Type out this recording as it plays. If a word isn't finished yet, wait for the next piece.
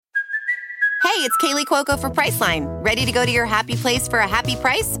Hey, it's Kaylee Cuoco for Priceline. Ready to go to your happy place for a happy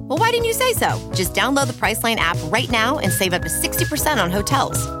price? Well, why didn't you say so? Just download the Priceline app right now and save up to 60% on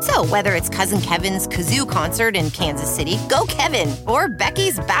hotels. So whether it's Cousin Kevin's Kazoo Concert in Kansas City, go Kevin, or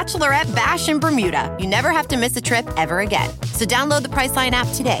Becky's Bachelorette Bash in Bermuda, you never have to miss a trip ever again. So download the Priceline app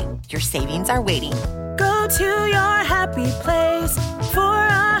today. Your savings are waiting. Go to your happy place for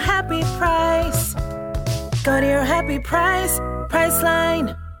a happy price. Go to your happy price,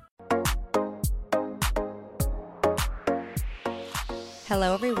 Priceline.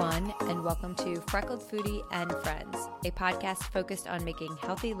 Hello, everyone, and welcome to Freckled Foodie and Friends, a podcast focused on making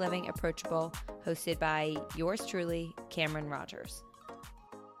healthy living approachable, hosted by yours truly, Cameron Rogers.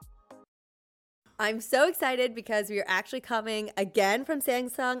 I'm so excited because we are actually coming again from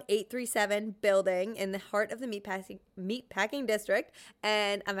Samsung 837 building in the heart of the meatpacking district,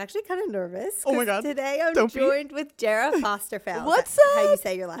 and I'm actually kind of nervous. Oh my God. Today I'm joined with Jera Fosterfeld. What's That's up? how you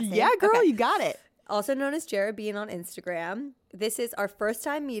say your last name? Yeah, girl, Okay. you got it. Also known as Jera Bean on Instagram. This is our first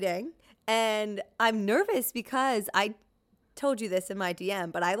time meeting, and I'm nervous because I told you this in my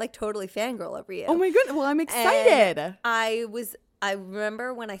DM, but I like totally fangirl over you. Oh my goodness. Well, I'm excited. And I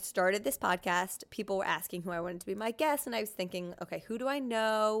remember when I started this podcast, people were asking who I wanted to be my guest, and I was thinking, okay, who do I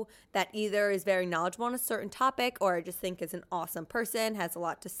know that either is very knowledgeable on a certain topic or I just think is an awesome person, has a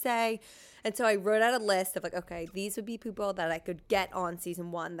lot to say. And so I wrote out a list of like, okay, these would be people that I could get on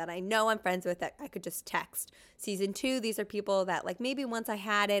season 1 that I know I'm friends with that I could just text. Season 2, these are people that like maybe once I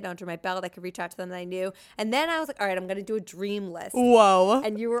had it under my belt, I could reach out to them that I knew. And then I was like, all right, I'm going to do a dream list. Whoa.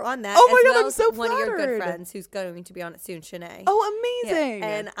 And you were on that. Oh my as God, well I'm as so one of your good flattered. friends who's going to be on it soon, Shanae. Oh, amazing. Yeah.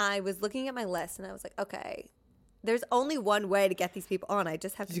 And I was looking at my list and I was like, okay, there's only one way to get these people on. I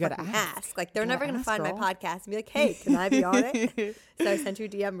just have to gotta fucking ask. ask. Like, they're never going to ask, find girl. my podcast and be like, hey, can I be on it? So I sent you a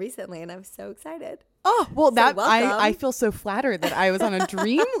DM recently and I was so excited. Oh, well, I welcome. feel so flattered that I was on a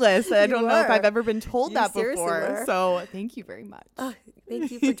dream list. I don't know if were. I've ever been told You that seriously before. were. So thank you very much. Oh, thank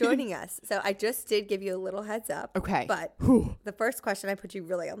you for joining us. So I just did give you a little heads up. Okay. But Whew. the first question, I put you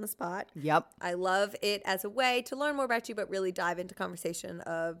really on the spot. Yep. I love it as a way to learn more about you, but really dive into conversation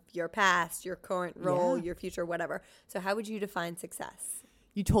of your past, your current role, Yeah. your future, whatever. So how would you define success?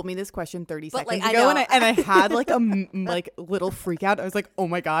 You told me this question 30 But, seconds like, I ago, know. and I had like a like little freak out. I was like, oh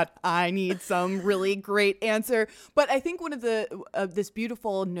my God, I need some really great answer. But I think one of this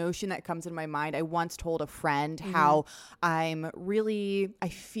beautiful notion that comes in my mind, I once told a friend how I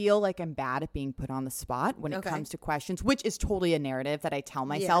feel like I'm bad at being put on the spot when it comes to questions, which is totally a narrative that I tell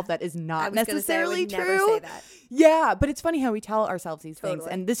myself that is not necessarily true. Never say that. Yeah, but it's funny how we tell ourselves these things.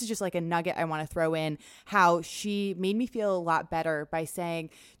 Totally. And this is just like a nugget I want to throw in, how she made me feel a lot better by saying,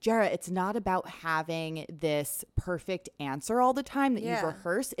 Jera, it's not about having this perfect answer all the time that you've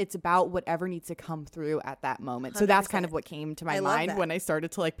rehearsed. It's about whatever needs to come through at that moment. So that's kind of what came to my mind when I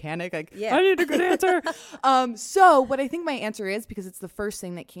started to like panic. Like, I need a good answer. So what I think my answer is, because it's the first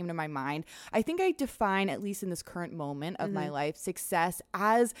thing that came to my mind, I think I define, at least in this current moment of my life, success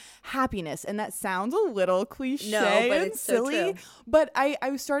as happiness. And that sounds a little cliche but and it's so silly. true. But I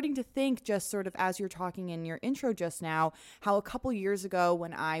was starting to think, just sort of as you're talking in your intro just now, how a couple years ago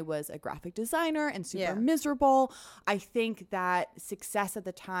when I was a graphic designer and super miserable, I think that success at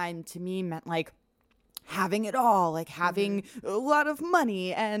the time to me meant like having it all, like having a lot of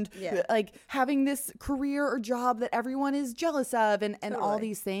money and like having this career or job that everyone is jealous of and all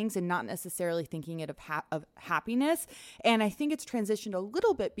these things, and not necessarily thinking it of happiness. And I think it's transitioned a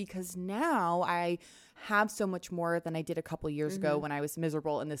little bit because now I have so much more than I did a couple years ago when I was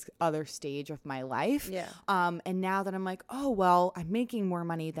miserable in this other stage of my life. And now that I'm like, oh, well, I'm making more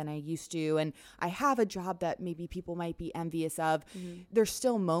money than I used to, and I have a job that maybe people might be envious of, there's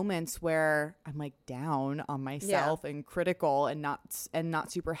still moments where I'm like down on myself and critical and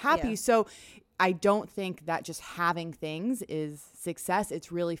not super happy. So I don't think that just having things is success.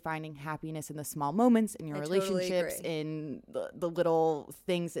 It's really finding happiness in the small moments, in your relationships, in the little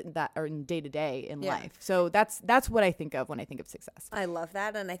things that are in day to day in life. So that's what I think of when I think of success. I love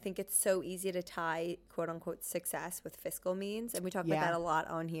that. And I think it's so easy to tie quote unquote success with fiscal means. And we talk about that a lot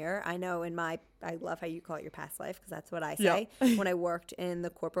on here. I know I love how you call it your past life, because that's what I say. When I worked in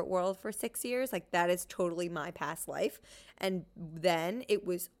the corporate world for 6 years, like that is totally my past life. And then it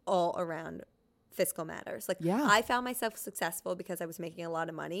was all around fiscal matters. Like I found myself successful because I was making a lot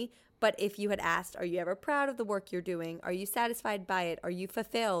of money. But if you had asked, are you ever proud of the work you're doing? Are you satisfied by it? Are you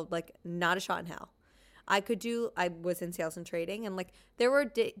fulfilled? Like, not a shot in hell. I was in sales and trading, and like there were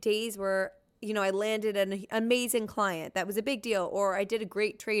days where I landed an amazing client that was a big deal, or I did a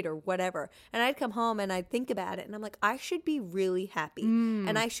great trade or whatever. And I'd come home and I'd think about it and I'm like, I should be really happy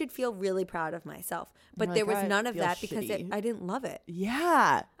and I should feel really proud of myself. But there was none of that because I didn't love it.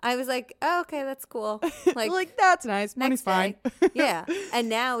 Yeah. I was like, oh, okay, that's cool. Like that's nice. Money's fine. Yeah. And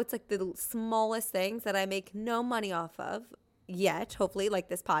now it's like the smallest things that I make no money off of yet. Hopefully, like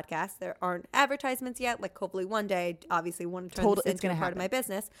this podcast, there aren't advertisements yet. Like hopefully one day, obviously want to turn this into part of my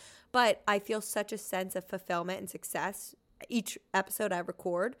business. But I feel such a sense of fulfillment and success each episode I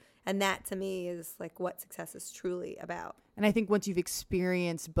record. And that to me is like what success is truly about. And I think once you've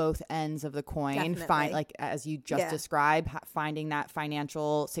experienced both ends of the coin, like as you just described, finding that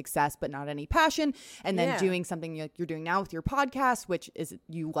financial success but not any passion, and then doing something like you're doing now with your podcast, which is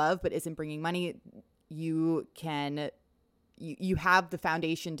you love but isn't bringing money, you can you have the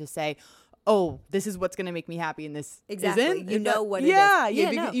foundation to say, oh, this is what's going to make me happy and this isn't. You know what it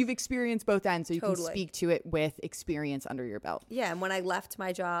is. You've experienced both ends, so you can speak to it with experience under your belt. Yeah, and when I left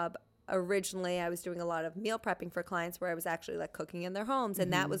my job, originally I was doing a lot of meal prepping for clients where I was actually like cooking in their homes.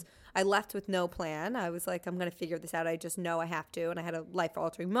 And that was, I left with no plan. I was like, I'm going to figure this out. I just know I have to. And I had a life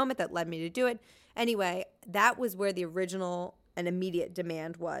altering moment that led me to do it. Anyway, that was where the original and immediate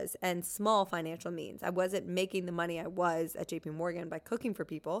demand was, and small financial means. I wasn't making the money I was at JP Morgan by cooking for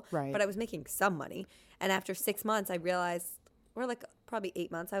people, but I was making some money. And after 6 months, I realized, or like probably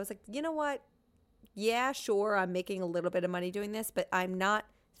 8 months, I was like, you know what? Yeah, sure, I'm making a little bit of money doing this, but I'm not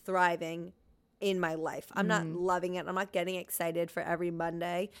thriving in my life. I'm not loving it. I'm not getting excited for every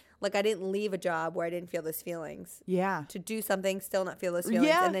Monday. Like I didn't leave a job where I didn't feel those feelings. Yeah. To do something, still not feel those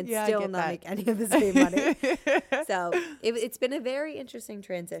feelings, and then still not make any of the same money. So it's been a very interesting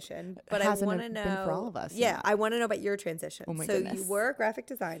transition. But I want to know been for all of us. Yeah, I want to know about your transition. Oh my goodness. You were a graphic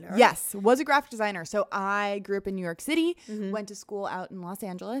designer. Yes, was a graphic designer. So I grew up in New York City, went to school out in Los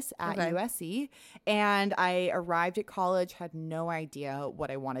Angeles at USC, and I arrived at college, had no idea what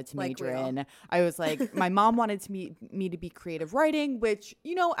I wanted to major in. I was like, my mom wanted me to be creative writing, which,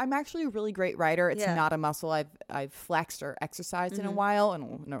 I'm actually a really great writer. It's not a muscle I've flexed or exercised in a while,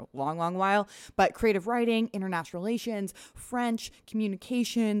 in a long, long while. But creative writing, international relations, French,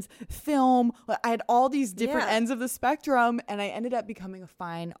 communications, film. I had all these different ends of the spectrum, and I ended up becoming a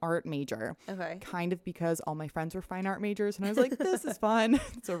fine art major. Okay. Kind of because all my friends were fine art majors, and I was like, this is fun.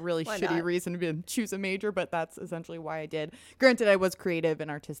 It's a really shitty reason to choose a major, but that's essentially why I did. Granted, I was creative and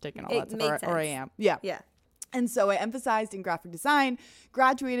artistic and all that stuff, or I am. Yeah. Yeah. And so I emphasized in graphic design,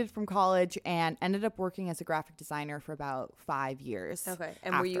 graduated from college, and ended up working as a graphic designer for about 5 years. Okay.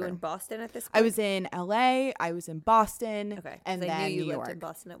 And were you in Boston at this point? I was in LA. I was in Boston. Okay. And then I knew you New York. lived in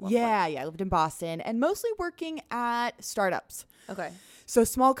Boston at one point. Yeah, I lived in Boston and mostly working at startups. Okay. So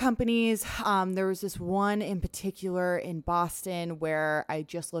small companies. There was this one in particular in Boston where I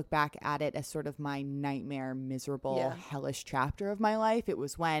just look back at it as sort of my nightmare, miserable, hellish chapter of my life. It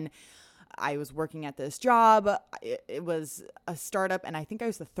was when I was working at this job. It was a startup, and I think I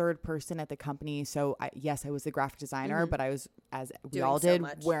was the third person at the company. So I was a graphic designer, but I was, as we all did,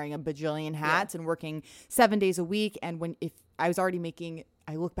 wearing a bajillion hats and working 7 days a week. And if I was already making,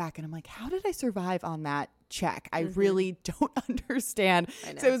 I look back and I'm like, how did I survive on that check? I really don't understand.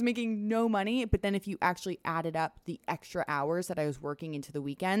 So I was making no money, but then if you actually added up the extra hours that I was working into the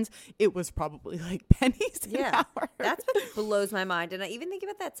weekends, it was probably like pennies an hour. That's what blows my mind. And I even think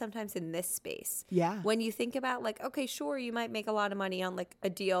about that sometimes in this space. Yeah. When you think about like, okay, sure, you might make a lot of money on like a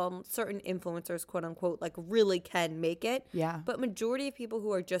deal. Certain influencers, quote unquote, like really can make it. Yeah. But majority of people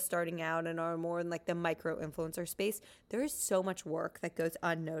who are just starting out and are more in like the micro influencer space, there is so much work that goes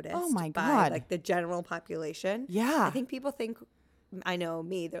unnoticed. Oh my God. By like the general population. Yeah. I think people think, I know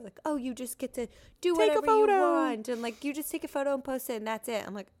me, they're like, oh, you just get to do whatever you want. And like, you just take a photo and post it and that's it.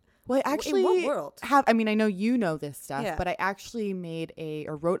 I'm like, well, I actually in what world? I know you know this stuff, but I actually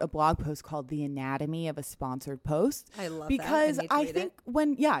wrote a blog post called The Anatomy of a Sponsored Post. I love because that. I think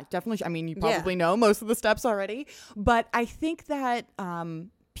definitely. I mean, you probably know most of the steps already, but I think that,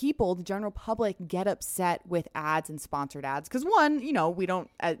 people, the general public, get upset with ads and sponsored ads because one, we don't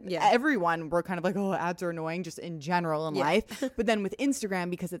everyone, we're kind of like, oh, ads are annoying just in general in life. But then with Instagram,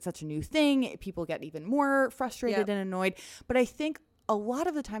 because it's such a new thing, people get even more frustrated and annoyed. But I think a lot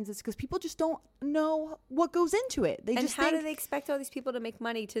of the times it's because people just don't know what goes into it. How do they expect all these people to make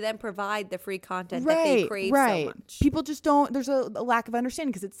money to then provide the free content that they crave so much? People just don't. There's a lack of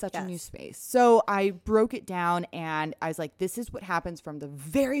understanding because it's such a new space. So I broke it down and I was like, this is what happens from the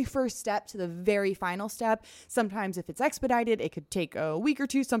very first step to the very final step. Sometimes if it's expedited, it could take a week or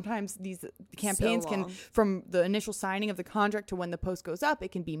two. Sometimes these campaigns can, from the initial signing of the contract to when the post goes up,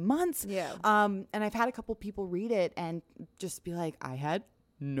 it can be months. Yeah. And I've had a couple people read it and just be like, I had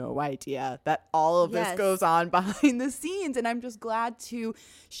no idea that all of this goes on behind the scenes. And I'm just glad to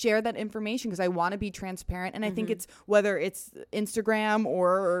share that information because I want to be transparent. And I think it's whether it's Instagram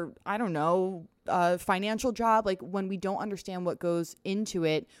or I don't know, financial job, like when we don't understand what goes into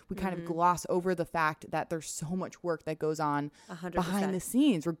it, we kind of gloss over the fact that there's so much work that goes on 100%. behind the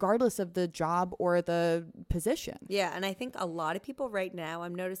scenes, regardless of the job or the position. Yeah. And I think a lot of people right now,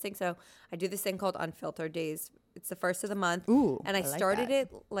 I'm noticing, so I do this thing called Unfiltered Days. It's the first of the month. Ooh, and I started it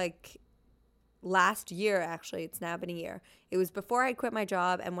like last year, actually. It's now been a year. It was before I quit my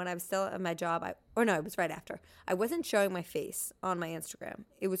job, and when I was still at my job, it was right after. I wasn't showing my face on my Instagram.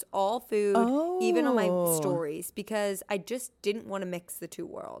 It was all food, even on my stories, because I just didn't want to mix the two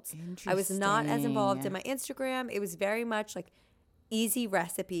worlds. I was not as involved in my Instagram. It was very much like easy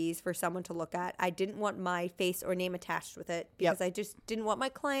recipes for someone to look at. I didn't want my face or name attached with it because I just didn't want my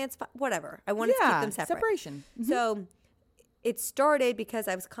clients, whatever. I wanted to keep them separate. Separation. So it started because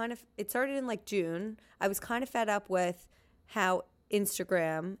it started in like June. I was kind of fed up with how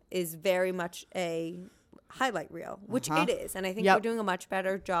Instagram is very much a highlight reel, which it is. And I think we're doing a much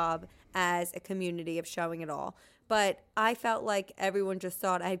better job as a community of showing it all. But I felt like everyone just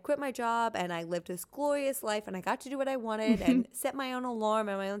thought I had quit my job and I lived this glorious life and I got to do what I wanted and set my own alarm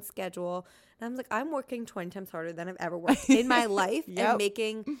and my own schedule. And I was like, I'm working 20 times harder than I've ever worked in my life and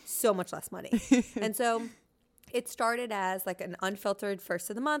making so much less money. And so it started as like an unfiltered first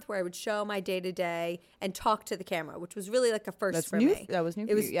of the month where I would show my day to day and talk to the camera, which was really like a first for me. That was new.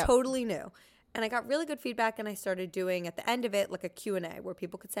 It was totally new. And I got really good feedback, and I started doing at the end of it like a Q&A where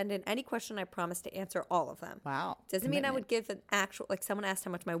people could send in any question. I promised to answer all of them. Wow. Doesn't mean I would give an actual, like someone asked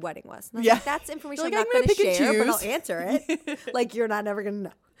how much my wedding was. And I was like, that's information like, I'm not going to share, but I'll answer it. Like, you're not never going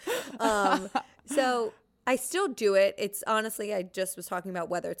to know. So I still do it. It's honestly, I just was talking about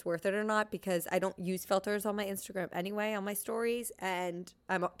whether it's worth it or not because I don't use filters on my Instagram anyway, on my stories. And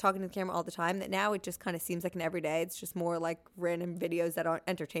I'm talking to the camera all the time that now it just kind of seems like an everyday. It's just more like random videos that aren't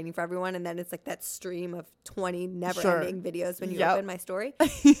entertaining for everyone. And then it's like that stream of 20 never-ending videos when you open my story.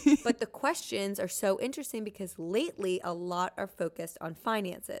 But the questions are so interesting because lately a lot are focused on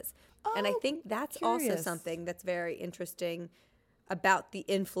finances. And I think that's also something that's very interesting about the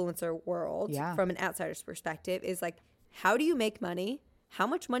influencer world from an outsider's perspective is like, how do you make money? How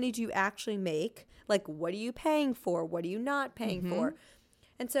much money do you actually make? Like, what are you paying for? What are you not paying for?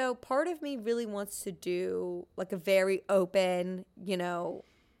 And so part of me really wants to do like a very open,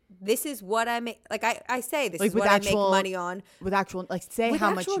 this is what I make. Like I say, this is what I make money on. With actual, like say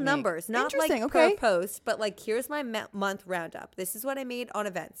how much you make. Numbers, not like per post, but like here's my month roundup. This is what I made on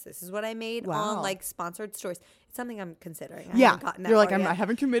events. This is what I made on like sponsored stories. It's something I'm considering. I haven't gotten that you're like, I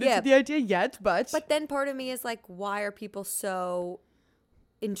haven't committed to the idea yet, but. But then part of me is like, why are people so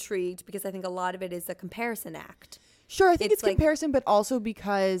intrigued? Because I think a lot of it is a comparison act. Sure, I think it's comparison, but also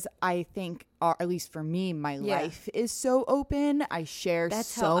because I think, at least for me, my life is so open. I share so much.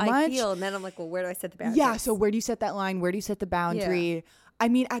 That's how I feel. And then I'm like, well, where do I set the boundary? Yeah, so where do you set that line? Where do you set the boundary? Yeah. I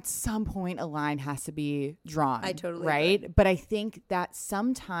mean, at some point, a line has to be drawn. I totally agree. But I think that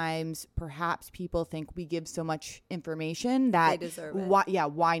sometimes perhaps people think we give so much information that they deserve it.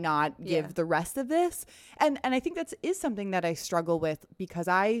 Why not give the rest of this? And I think that is something that I struggle with because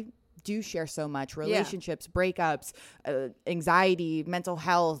I do share so much relationships, breakups, anxiety, mental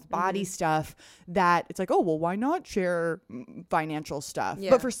health, body stuff that it's like, oh, well, why not share financial stuff?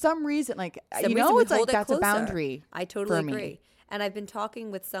 But for some reason, like, it's like that's a boundary. I totally agree. And I've been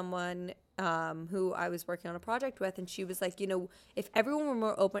talking with someone who I was working on a project with, and she was like, if everyone were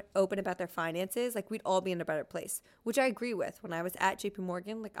more open about their finances, like we'd all be in a better place, which I agree with. When I was at JP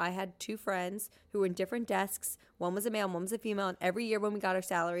Morgan, like I had two friends who were in different desks. One was a male, one was a female. And every year when we got our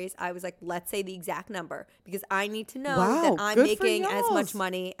salaries, I was like, let's say the exact number because I need to know that I'm making as much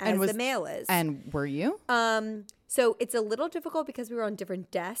money as the male is. And were you? So it's a little difficult because we were on different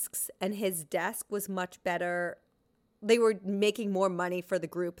desks, and his desk was much better. They were making more money for the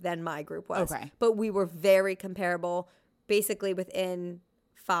group than my group was. Okay. But we were very comparable, basically within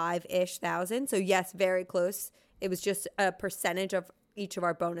 5-ish thousand. So yes, very close. It was just a percentage of each of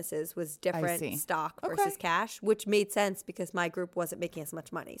our bonuses was different stock versus cash, which made sense because my group wasn't making as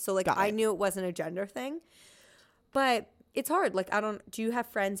much money. So like I knew it wasn't a gender thing. But it's hard. Like, do you have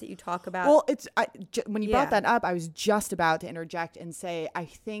friends that you talk about? Well, when you brought that up, I was just about to interject and say, I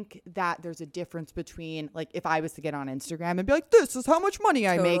think that there's a difference between, like, if I was to get on Instagram and be like, this is how much money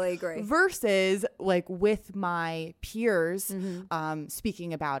I make. Agree. Versus, like, with my peers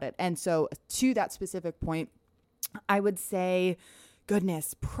speaking about it. And so, to that specific point, I would say,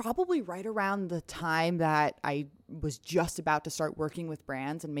 goodness, probably right around the time that I was just about to start working with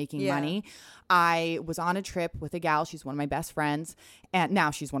brands and making money. I was on a trip with a gal. She's one of my best friends. And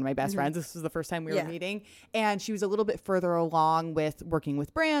now she's one of my best friends. This was the first time we were meeting. And she was a little bit further along with working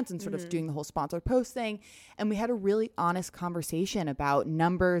with brands and sort of doing the whole sponsored post thing. And we had a really honest conversation about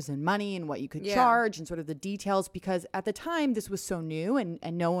numbers and money and what you could charge and sort of the details, because at the time this was so new and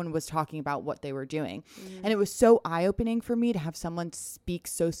no one was talking about what they were doing. And it was so eye-opening for me to have someone speak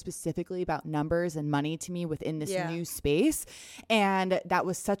so specifically about numbers and money to me within this new space. And that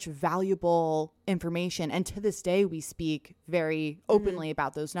was such valuable information. And to this day, we speak very openly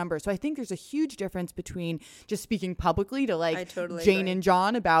about those numbers. So I think there's a huge difference between just speaking publicly to like Jane and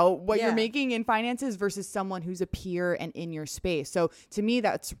John about what you're making in finances versus someone who's a peer and in your space. So to me,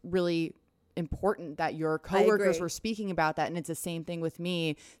 that's really important that your coworkers were speaking about that. And it's the same thing with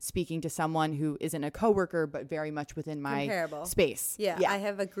me speaking to someone who isn't a coworker, but very much within my space. Yeah. I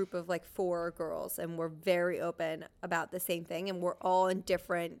have a group of like 4 girls and we're very open about the same thing. And we're all in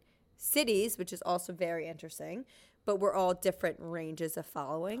different cities, which is also very interesting, but we're all different ranges of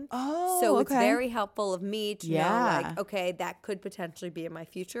following. So it's very helpful of me to know like, okay, that could potentially be in my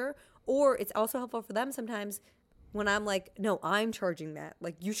future. Or it's also helpful for them sometimes when I'm like, no, I'm charging that.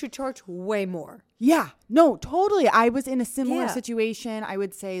 Like, you should charge way more. Yeah, no, totally. I was in a similar situation, I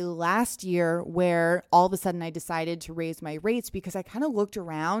would say last year, where all of a sudden I decided to raise my rates because I kind of looked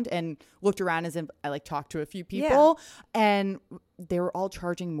around as if I like talked to a few people and they were all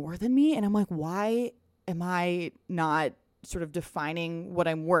charging more than me. And I'm like, why am I not sort of defining what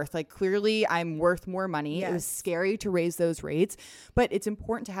I'm worth? Like, clearly I'm worth more money. It was scary to raise those rates, but it's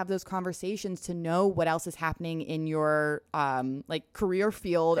important to have those conversations to know what else is happening in your like career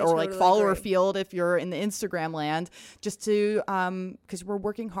field or like follower field if you're in the Instagram land, just to because we're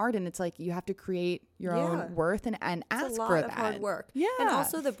working hard and it's like you have to create your own worth and ask for that. It's a lot of hard work. And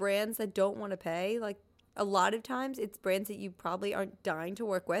also the brands that don't want to pay, like, a lot of times it's brands that you probably aren't dying to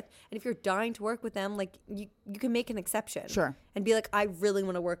work with. And if you're dying to work with them, like you can make an exception. Sure. And be like, I really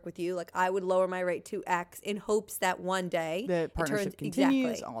want to work with you. Like, I would lower my rate to X in hopes that one day the partnership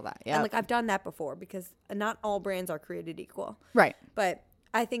continues, all that. Yeah. And like, I've done that before because not all brands are created equal. Right. But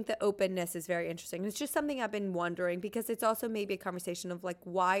I think the openness is very interesting. It's just something I've been wondering because it's also maybe a conversation of like,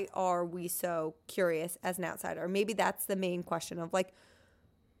 why are we so curious as an outsider? Or maybe that's the main question of like,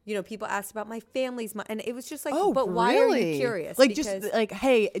 you know, people asked about my family's money, and it was just like, but why are you curious? Like, because just like,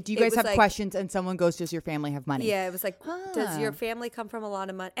 hey, do you guys have questions? And someone goes, does your family have money? Yeah, it was like, does your family come from a lot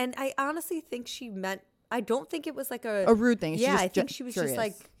of money? And I honestly think she meant, I don't think it was like a rude thing. Yeah, I think she was curious. Just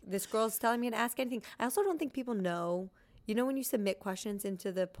like, this girl's telling me to ask anything. I also don't think people know. You know, when you submit questions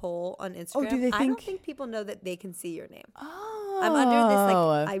into the poll on Instagram, I don't think people know that they can see your name. I'm under this,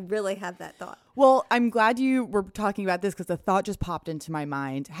 like, I really have that thought. Well, I'm glad you were talking about this because the thought just popped into my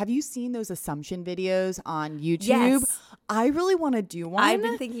mind. Have you seen those assumption videos on YouTube? Yes. I really want to do one. I've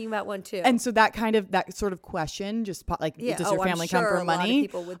been thinking about one too. And so that sort of question, just like, does your family come from money? A lot of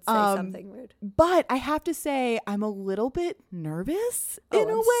people would say something rude. But I have to say, I'm a little bit nervous in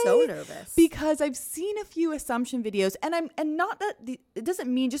a way. So nervous because I've seen a few assumption videos, and not that it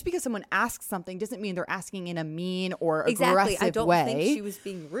doesn't mean just because someone asks something doesn't mean they're asking in a mean or aggressive I don't way. think she was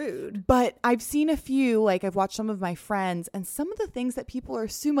being rude. But I've seen a few, like I've watched some of my friends, and some of the things that people are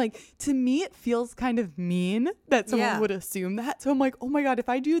assuming, like to me, it feels kind of mean that someone would assume that. So I'm like, oh my God, if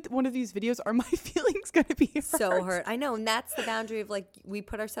I do one of these videos, are my feelings going to be hurt? So hurt. I know. And that's the boundary of like, we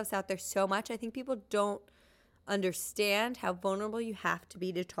put ourselves out there so much. I think people don't understand how vulnerable you have to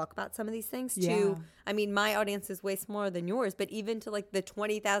be to talk about some of these things I mean, my audience is way smaller than yours, but even to like the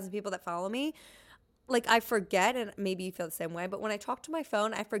 20,000 people that follow me, like I forget, and maybe you feel the same way, but when I talk to my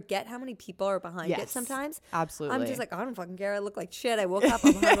phone, I forget how many people are behind it sometimes. Absolutely. I'm just like, I don't fucking care. I look like shit. I woke up,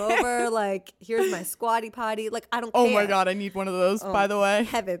 I'm hungover. Like, here's my squatty potty. Like, I don't care. Oh my God, I need one of those, by the way.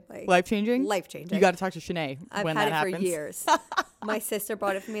 Heavenly. Life-changing? Life-changing. You got to talk to Shanae when that happens. I've had it for years. My sister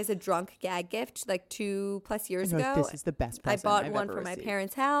bought it for me as a drunk gag gift like 2+ years ago. This is the best present I bought I've one ever for received. my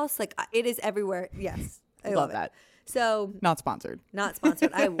parents' house. Like, it is everywhere. Yes. I love that. So not sponsored.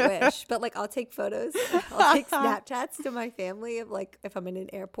 I wish, but like I'll take photos. I'll take Snapchats to my family of like if I'm in an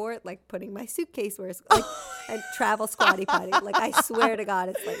airport, like putting my suitcase where it's like and travel squatty potty. Like I swear to God,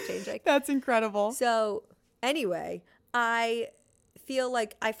 it's life changing. That's incredible. So anyway, I feel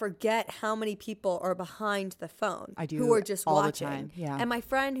like I forget how many people are behind the phone. I do who are just all watching. The time. Yeah. And my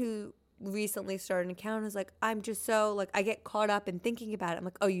friend who recently started an account is like, I'm just so like I get caught up in thinking about it. I'm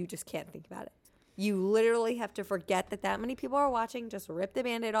like, oh, you just can't think about it. You literally have to forget that many people are watching. Just rip the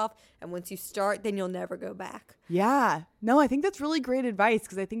Band-Aid off. And once you start, then you'll never go back. Yeah. No, I think that's really great advice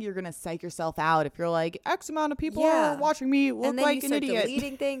because I think you're going to psych yourself out if you're like, X amount of people are watching me look like an idiot. And then you start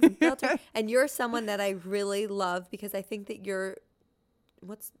deleting things and filtering. And you're someone that I really love because I think that you're,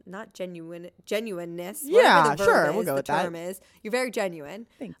 genuineness. Yeah, the sure. Is, we'll go with that. The term is. You're very genuine.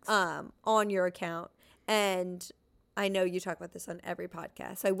 Thanks. On your account. And I know you talk about this on every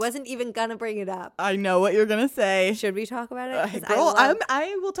podcast, so I wasn't even gonna bring it up. I know what you're gonna say. Should we talk about it? Girl,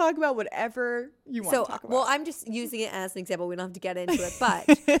 I will talk about whatever you want to talk about. Well, I'm just using it as an example. We don't have to get into it,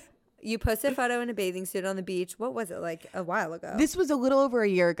 but you posted a photo in a bathing suit on the beach. What was it, like a while ago? This was a little over a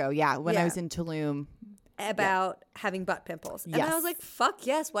year ago, when I was in Tulum. About having butt pimples. And I was like, fuck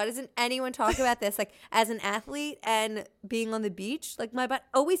yes. Why doesn't anyone talk about this? Like, as an athlete and being on the beach, like my butt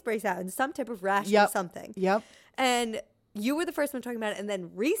always breaks out in some type of rash or something. Yep. And you were the first one talking about it. And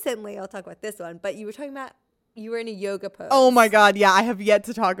then recently, I'll talk about this one, but you were talking about you were in a yoga pose. Oh my God. Yeah. I have yet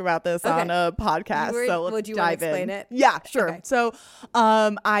to talk about this on a podcast. So let's would you want to explain it? Yeah, sure. Okay. So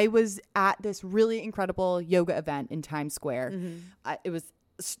I was at this really incredible yoga event in Times Square. Mm-hmm. It was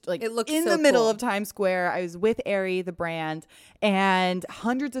like it looked in the middle of Times Square. I was with Aerie, the brand, and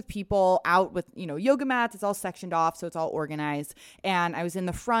hundreds of people out with, yoga mats. It's all sectioned off, so it's all organized. And I was in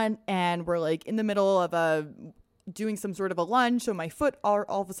the front, and we're like in the middle of doing some sort of a lunge. So my foot all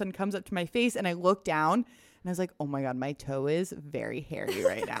of a sudden comes up to my face, and I look down, and I was like, oh my God, my toe is very hairy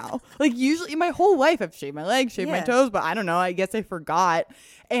right now. Like usually my whole life I've shaved my legs, shaved my toes, but I don't know. I guess I forgot.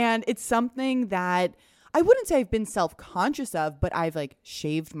 And it's something that I wouldn't say I've been self-conscious of, but I've like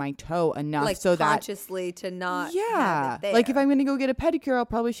shaved my toe enough like so that consciously to not have it there. Like if I'm going to go get a pedicure, I'll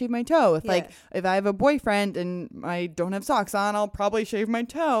probably shave my toe. If I have a boyfriend and I don't have socks on, I'll probably shave my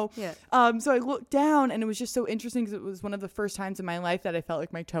toe. Yeah. So I looked down and it was just so interesting because it was one of the first times in my life that I felt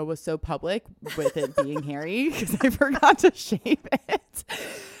like my toe was so public with it being hairy because I forgot to shave it.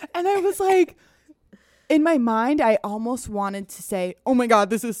 And I was like, in my mind, I almost wanted to say, oh my God,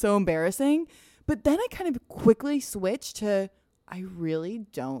 this is so embarrassing. But then I kind of quickly switched to, I really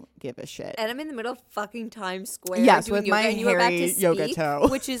don't give a shit. And I'm in the middle of fucking Times Square. Yes, doing with yoga, my and you were hairy about to speak, yoga toe.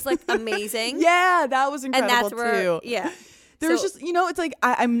 Which is like amazing. Yeah, that was incredible and that's where, too. Yeah. There's just, it's like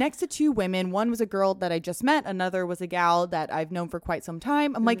I'm next to two women. One was a girl that I just met. Another was a gal that I've known for quite some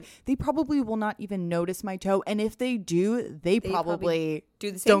time. I'm like, they probably will not even notice my toe. And if they do, they probably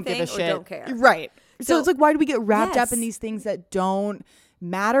do the same don't thing give a shit. Or don't care. Right. So it's like, why do we get wrapped up in these things that don't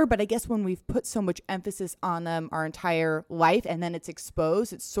matter? But I guess when we've put so much emphasis on them our entire life and then it's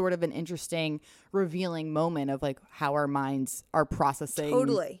exposed, it's sort of an interesting revealing moment of like how our minds are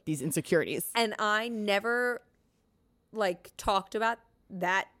processing these insecurities. And I never like talked about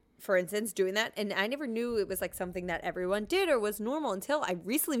that, for instance, doing that, and I never knew it was like something that everyone did or was normal until I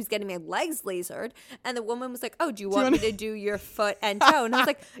recently was getting my legs lasered and the woman was like, oh, do you want me to do your foot and toe? And I was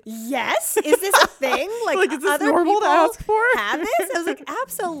like, yes, is this a thing? Like is this other normal to ask for? Have this? I was like,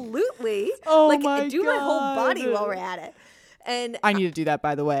 absolutely. Oh like my do God. my whole body while we're at it. And I need to do that,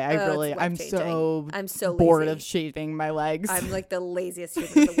 by the way. I'm so bored of shaving my legs. I'm like the laziest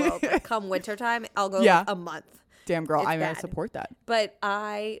human in the world. Like, come wintertime, I'll go like a month. Damn girl, I'm going to support that. But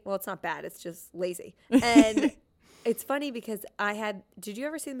it's not bad. It's just lazy. And it's funny because did you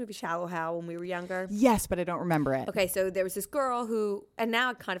ever see the movie Shallow Hal when we were younger? Yes, but I don't remember it. Okay, so there was this girl who, and now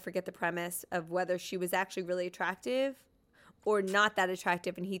I kind of forget the premise of whether she was actually really attractive or not that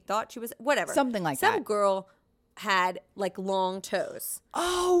attractive and he thought she was, whatever. Something like that. Some girl had like long toes.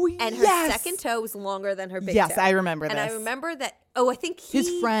 Oh, and her second toe was longer than her big toe. Yes, I remember this. And I remember that, I think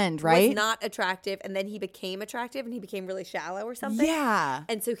his friend, right? was not attractive and then he became attractive and he became really shallow or something. Yeah.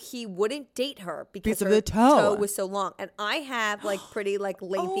 And so he wouldn't date her because her of the toe was so long. And I have like pretty like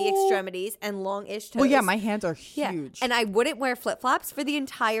lengthy extremities and long-ish toes. Well, yeah, my hands are huge. Yeah. And I wouldn't wear flip-flops for the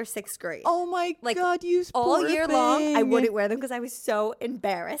entire 6th grade. Oh my God, you all year thing. long, I wouldn't wear them because I was so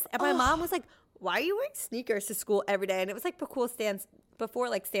embarrassed. And my mom was like, why are you wearing sneakers to school every day? And it was like before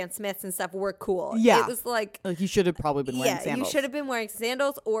like Stan Smiths and stuff were cool. Yeah. It was like you should have probably been wearing sandals. You should have been wearing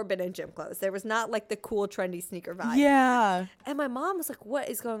sandals or been in gym clothes. There was not like the cool trendy sneaker vibe. Yeah. And my mom was like, what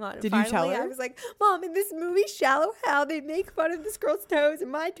is going on? And Did finally, you tell her? I was like, Mom, in this movie Shallow Hal, they make fun of this girl's toes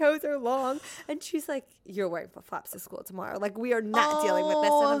and my toes are long. And she's like, you're wearing flip-flops to school tomorrow. Like, we are not dealing with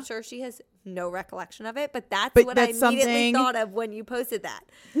this. And I'm sure she has no recollection of it. But that's what I immediately thought of when you posted that.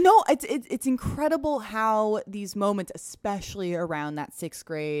 No, it's incredible how these moments, especially around that that 6th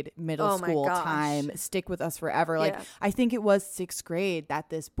grade, middle school time stick with us forever. Like, I think it was 6th grade that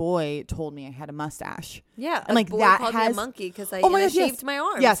this boy told me I had a mustache. Yeah. And like boy that called has me a monkey because I shaved my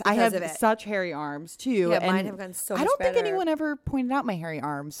arms. Yes, I have such hairy arms too. Yeah, and mine have gotten so much I don't better. think anyone ever pointed out my hairy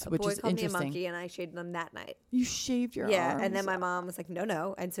arms, which is called interesting. Me a monkey, and I shaved them that night. You shaved your arms? Yeah, and then my mom was like,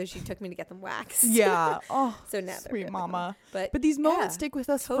 no, and so she took me to get them waxed. Yeah. Oh, so now sweet mama. But these moments stick with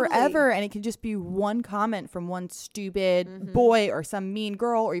us forever, and it can just be one comment from one stupid boy or some mean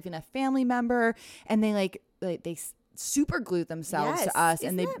girl or even a family member, and they super glue themselves to us.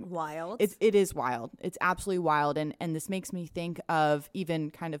 Isn't and that wild? It is wild. It's absolutely wild. And this makes me think of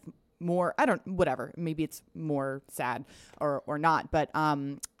even kind of more, whatever, maybe it's more sad or not, but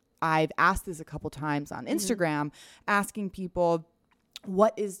I've asked this a couple times on Instagram, asking people,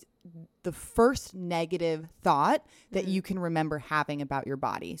 what is the first negative thought that you can remember having about your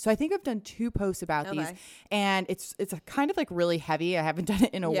body? So I think I've done 2 posts about these, and it's a kind of like really heavy. I haven't done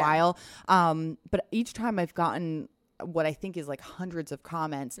it in a while. But each time I've gotten what I think is like hundreds of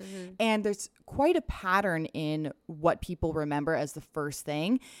comments, and there's quite a pattern in what people remember as the first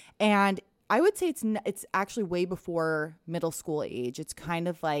thing. And I would say it's actually way before middle school age. It's kind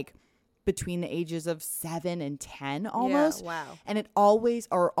of like between the ages of 7 and 10 almost. Yeah, wow. And it always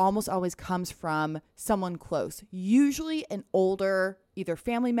or almost always comes from someone close, usually an older either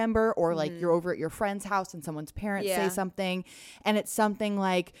family member or like you're over at your friend's house and someone's parents say something, and it's something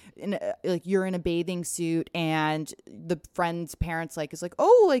like you're in a bathing suit and the friend's parents is like,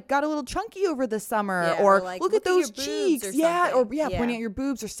 oh, like got a little chunky over the summer, or like, look at those cheeks, pointing at your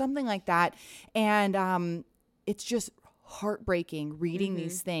boobs or something like that. And it's just heartbreaking reading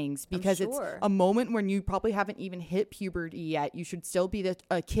these things, because it's a moment when you probably haven't even hit puberty yet. You should still be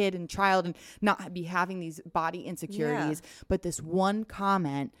a kid and child and not be having these body insecurities. But this one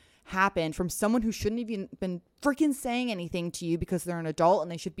comment happened from someone who shouldn't even been freaking saying anything to you, because they're an adult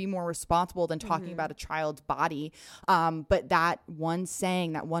and they should be more responsible than talking about a child's body. But that one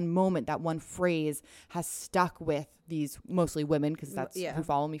saying, that one moment, that one phrase has stuck with these mostly women, because that's who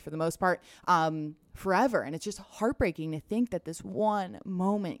follow me for the most part, forever. And it's just heartbreaking to think that this one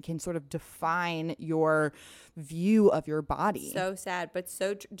moment can sort of define your view of your body. So sad, but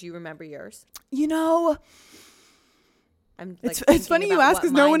do you remember yours? You know, it's funny you ask,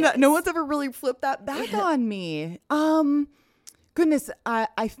 because no one's ever really flipped that back on me. Goodness,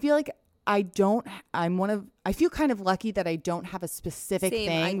 I feel like I feel kind of lucky that I don't have a specific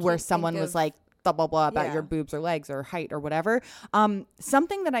thing where someone was like, blah, blah, blah about your boobs or legs or height or whatever.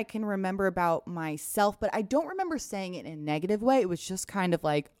 Something that I can remember about myself, but I don't remember saying it in a negative way. It was just kind of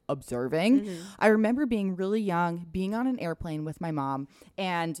like observing. I remember being really young, being on an airplane with my mom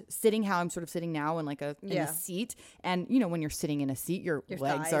and sitting how I'm sort of sitting now in like in a seat. And you know, when you're sitting in a seat, your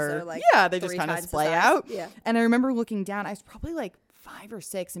legs are like they just kind of splay out. Yeah. And I remember looking down, I was probably like 5 or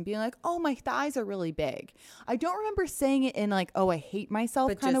 6 and being like, oh, my thighs are really big. I don't remember saying it in like, oh, I hate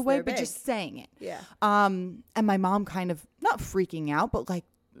myself kind of way, but just saying it. Yeah. And my mom kind of not freaking out, but like,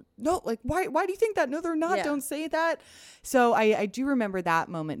 no, like, why do you think that? No, they're not. Yeah. Don't say that. So I do remember that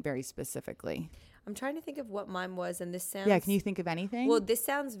moment very specifically. I'm trying to think of what mine was. And this sounds. Yeah. Can you think of anything? Well, this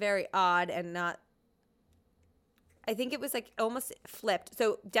sounds very odd and not. I think it was like almost flipped.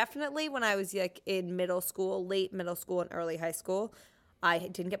 So definitely when I was like in middle school, late middle school and early high school, I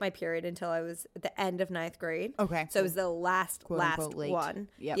didn't get my period until I was at the end of 9th grade. Okay. So it was the last one.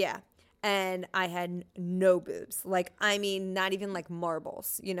 Yep. Yeah. And I had no boobs. Like, I mean, not even like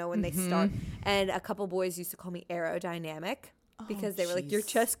marbles, you know, when they start. And a couple boys used to call me aerodynamic because they were like, your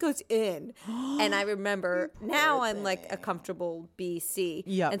chest goes in. And I remember now I'm like a comfortable BC.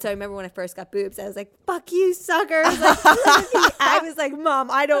 Yeah. And so I remember when I first got boobs, I was like, fuck you, suckers. Like, I was like, Mom,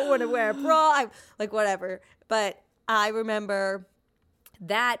 I don't want to wear a bra. I'm like, whatever. But I remember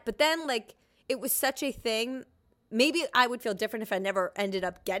that, but then like it was such a thing. Maybe I would feel different if I never ended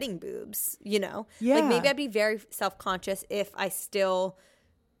up getting boobs, you know? Yeah. Like maybe I'd be very self-conscious if I still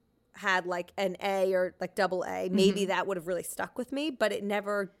had like an A or like double A. Maybe that would have really stuck with me, but it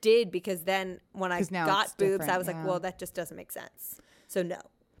never did, because then when I got boobs, I was like, well, that just doesn't make sense. So no.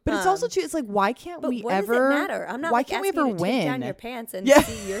 But it's also true. It's like, why can't we ever? Does it matter? I'm not. Why can't we ever win? Take down your pants and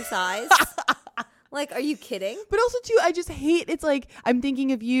see your size. Like, are you kidding? But also, too, I just hate, it's like, I'm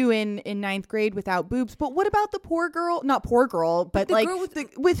thinking of you in 9th grade without boobs, but what about the poor girl, not poor girl, but the like, girl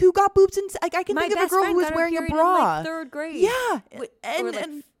with who got boobs, and like, I can think of a girl who was wearing a bra. In, like, 3rd grade. Yeah.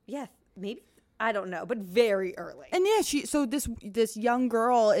 Yeah, maybe. I don't know, but very early. And yeah, so this young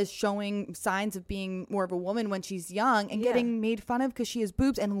girl is showing signs of being more of a woman when she's young and getting made fun of because she has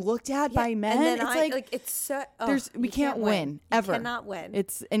boobs and looked at by men. And then it's it's so we can't win ever. You cannot win.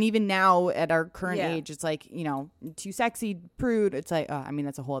 And even now at our current age, it's like, too sexy, prude. It's like, I mean,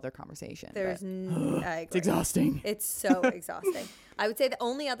 that's a whole other conversation. It's exhausting. It's so exhausting. I would say the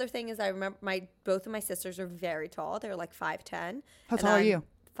only other thing is I remember both of my sisters are very tall. They're like 5'10". How tall are you?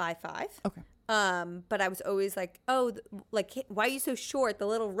 5'5". Okay. But I was always like, why are you so short? The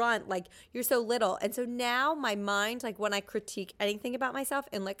little runt, like you're so little. And so now my mind, like when I critique anything about myself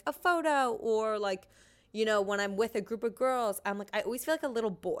in like a photo or like, when I'm with a group of girls, I'm like, I always feel like a little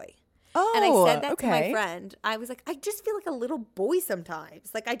boy. Oh, and I said that to my friend. I was like, I just feel like a little boy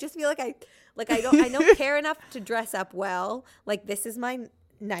sometimes. Like I just feel like I don't care enough to dress up well. Like this is my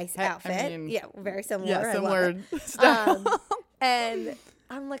nice outfit. Very similar. Yeah, similar style. And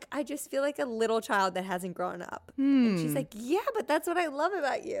I'm like, I just feel like a little child that hasn't grown up. And she's like, yeah, but that's what I love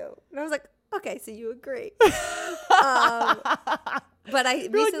about you. And I was like, okay, so you agree. But I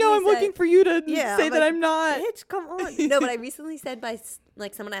recently no, I'm looking for you to say that I'm not. Bitch, come on. No, but I recently said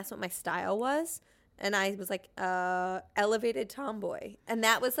someone asked what my style was. And I was like, elevated tomboy. And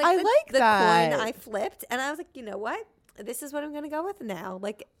that was like the coin I flipped. And I was like, you know what? This is what I'm going to go with now.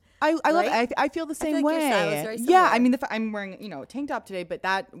 Like, I love it. I feel the same way. Your style is very similar. Yeah, I mean, I'm wearing a tank top today, but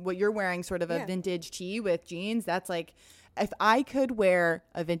what you're wearing, sort of a vintage tee with jeans, that's like, if I could wear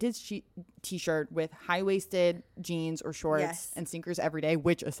a vintage t-shirt with high-waisted jeans or shorts and sneakers every day,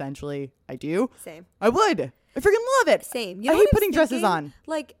 which essentially I do, same, I would. I freaking love it. Same. I hate putting dresses on.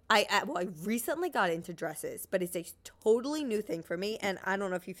 Like I recently got into dresses, but it's a totally new thing for me, and I don't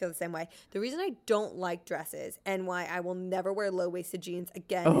know if you feel the same way. The reason I don't like dresses and why I will never wear low-waisted jeans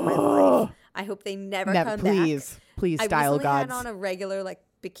again in my life, I hope they never come back. Please, style gods. I recently had on a regular like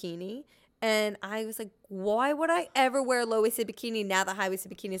bikini. And I was like, why would I ever wear a low-waisted bikini now that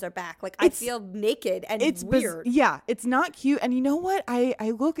high-waisted bikinis are back? Like, I feel naked and it's weird. It's not cute. And you know what?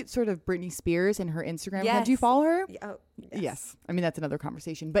 I look at sort of Britney Spears and her Instagram. Yes. Do you follow her? Oh, yes. I mean, that's another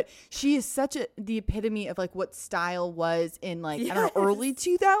conversation. But she is such the epitome of like what style was in like, I don't know, early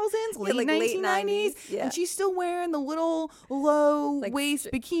 2000s, late 1990s. Yeah. And she's still wearing the little low-waist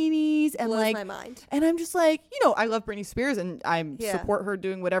bikinis. And blows my mind. And I'm just like, I love Britney Spears and I support her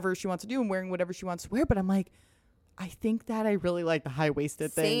doing whatever she wants to do and wearing whatever she wants to wear. But I'm like, I think that I really like the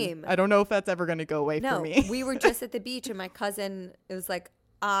high-waisted thing. Same. I don't know if that's ever going to go away for me. We were just at the beach and my cousin, it was like,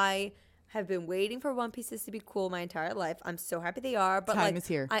 I have been waiting for one pieces to be cool my entire life. I'm so happy they are. But time is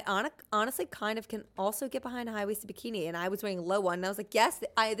here. I honestly kind of can also get behind a high-waisted bikini. And I was wearing a low one. And I was like, yes,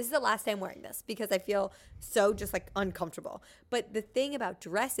 this is the last time wearing this because I feel so just like uncomfortable. But the thing about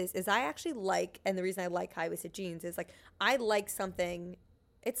dresses is I actually like, and the reason I like high-waisted jeans is like, I like something.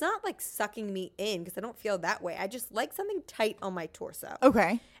 It's not like sucking me in because I don't feel that way. I just like something tight on my torso.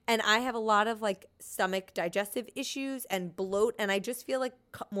 Okay. And I have a lot of like stomach digestive issues and bloat. And I just feel like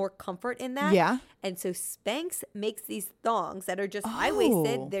more comfort in that. Yeah. And so Spanx makes these thongs that are just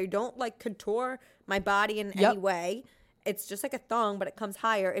high-waisted. They don't like contour my body in any way. It's just like a thong, but it comes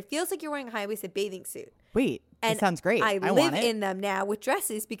higher. It feels like you're wearing a high-waisted bathing suit. Wait, that sounds great. I live in them now with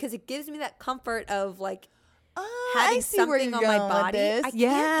dresses because it gives me that comfort of like, having something on my body. I can't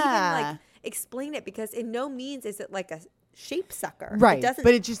even like explain it because in no means is it like a shape sucker. Right.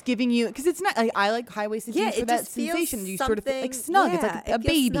 But it's just giving you, because it's not like, I like high-waisted jeans for that sensation. You sort of feel like snug. It's like a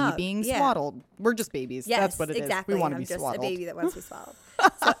baby being swaddled. We're just babies. Yes, that's what it exactly. is. We want to be swaddled. I'm just a baby that wants to be swaddled.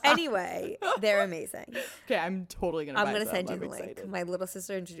 So anyway, they're amazing. Okay, I'm totally going to buy them. I'm going to send you the link. My little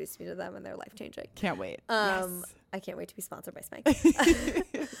sister introduced me to them and they're life-changing. Can't wait. Yes. I can't wait to be sponsored by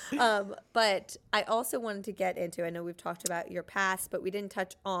Spanx. But I also wanted to get into, I know we've talked about your past, but we didn't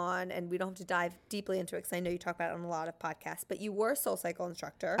touch on, and we don't have to dive deeply into it because I know you talk about it on a lot of podcasts, but you were a SoulCycle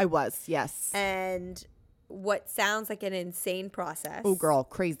instructor. I was, yes. And what sounds like an insane process. Oh, girl,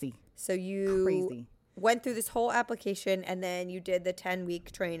 crazy. So you went through this whole application and then you did the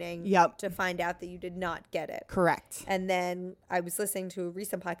 10-week training to find out that you did not get it. Correct. And then I was listening to a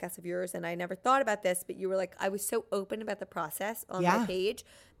recent podcast of yours and I never thought about this, but you were like, I was so open about the process on my page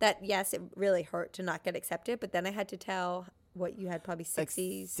that yes, it really hurt to not get accepted. But then I had to tell what you had probably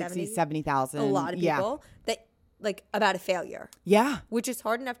 70,000. A lot of people that like about a failure. Yeah. Which is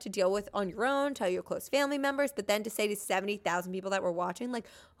hard enough to deal with on your own, tell your close family members, but then to say to 70,000 people that were watching, like,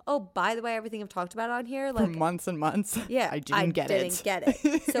 oh, by the way, everything I've talked about on here, like for months and months. Yeah. I didn't get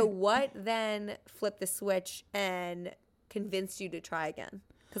it. So what then flipped the switch and convinced you to try again?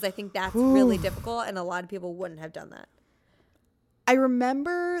 Because I think that's really difficult and a lot of people wouldn't have done that. I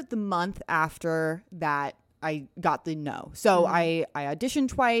remember the month after that I got the no. So I auditioned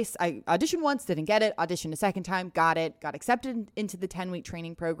twice. I auditioned once, didn't get it. Auditioned a second time, got it. Got accepted into the 10-week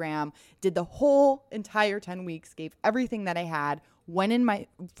training program. Did the whole entire 10 weeks. Gave everything that I had. Went in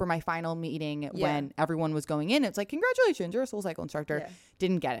for my final meeting when everyone was going in. It's like, congratulations, you're a SoulCycle instructor. Yeah.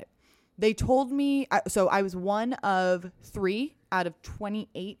 Didn't get it. They told me, so I was one of 3 out of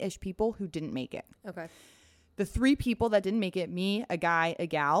 28-ish people who didn't make it. Okay. The 3 people that didn't make it, me, a guy, a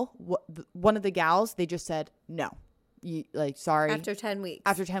gal, one of the gals, they just said, no. Sorry. After 10 weeks.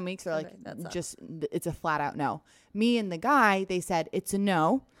 After 10 weeks, they're it's a flat out no. Me and the guy, they said, it's a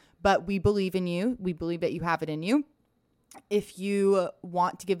no, but we believe in you. We believe that you have it in you. If you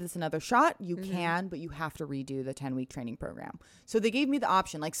want to give this another shot, you can, but you have to redo the 10-week training program. So they gave me the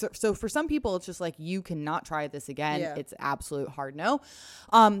option. Like, so for some people, it's just like, you cannot try this again. Yeah. It's absolute hard no.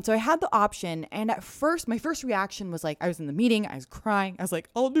 So I had the option. And at first, my first reaction was like, I was in the meeting. I was crying. I was like,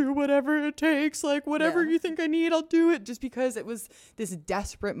 I'll do whatever it takes. Like, whatever you think I need, I'll do it. Just because it was this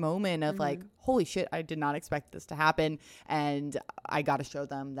desperate moment of like, holy shit, I did not expect this to happen. And I got to show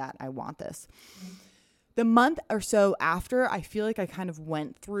them that I want this. The month or so after, I feel like I kind of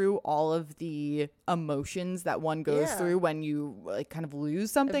went through all of the emotions that one goes through when you like kind of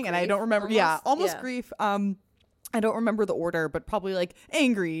lose something. And I don't remember. Almost grief. I don't remember the order, but probably like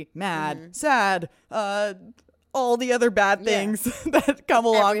angry, mad, sad, all the other bad things that come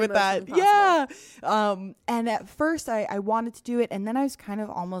along with that. Possible. Yeah. And at first I wanted to do it. And then I was kind of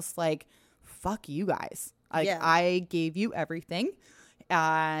almost like, fuck you guys. I gave you everything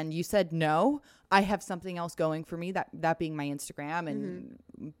and you said no. I have something else going for me, that being my Instagram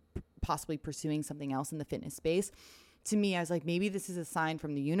and possibly pursuing something else in the fitness space. To me, I was like, maybe this is a sign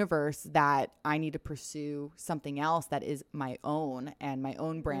from the universe that I need to pursue something else that is my own and my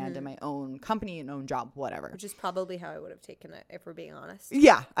own brand and my own company and own job, whatever. Which is probably how I would have taken it, if we're being honest.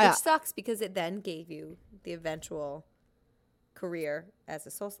 Yeah. Which sucks because it then gave you the eventual career as a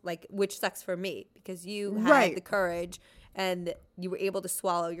soul, like, which sucks for me because you had the courage and you were able to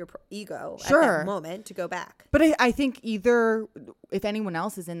swallow your ego at that moment to go back. But I think either if anyone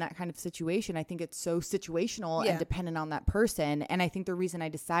else is in that kind of situation, I think it's so situational and dependent on that person. And I think the reason I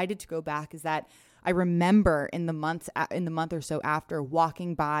decided to go back is that I remember in the month or so after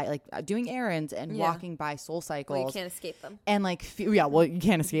walking by, like doing errands and walking by SoulCycles. Well, you can't escape them. And like, you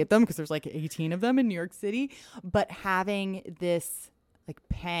can't escape them because there's like 18 of them in New York City. But having this like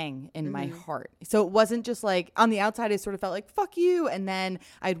pang in my heart. So it wasn't just like on the outside, I sort of felt like, fuck you. And then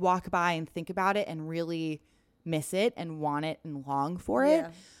I'd walk by and think about it and really miss it and want it and long for it.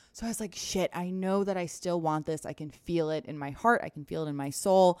 So I was like, shit, I know that I still want this. I can feel it in my heart. I can feel it in my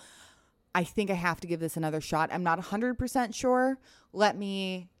soul. I think I have to give this another shot. I'm not 100% sure. Let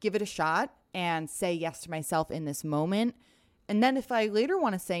me give it a shot and say yes to myself in this moment. And then if I later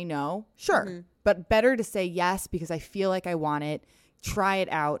want to say no, sure. But better to say yes because I feel like I want it. Try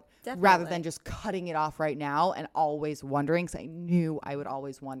it out rather than just cutting it off right now and always wondering, because I knew I would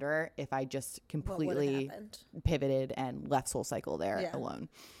always wonder if I just completely pivoted and left SoulCycle there alone.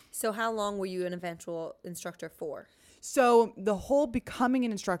 So how long were you an eventual instructor for? So the whole becoming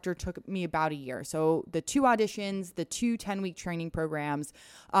an instructor took me about a year. So the 2 auditions, the 2 10-week training programs.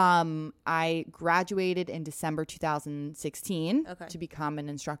 I graduated in December 2016 to become an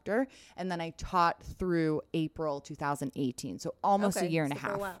instructor. And then I taught through April 2018. So almost a year and a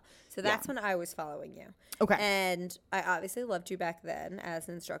half. For a while. So that's when I was following you. Okay. And I obviously loved you back then as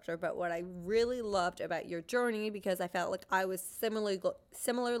an instructor, but what I really loved about your journey, because I felt like I was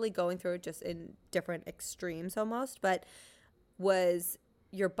similarly going through it just in different extremes almost, but was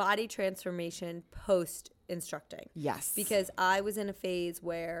your body transformation post instructing. Yes. Because I was in a phase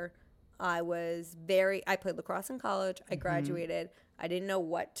where I played lacrosse in college. I graduated. I didn't know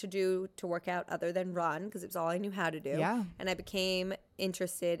what to do to work out other than run because it was all I knew how to do. Yeah. And I became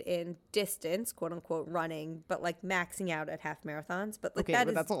interested in distance, quote unquote, running, but like maxing out at half marathons. But like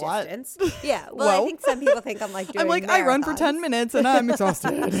that's distance. Yeah. Well, I think some people think I'm like doing marathons. I run for 10 minutes and I'm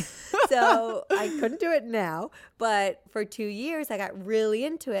exhausted. So I couldn't do it now. But for 2 years, I got really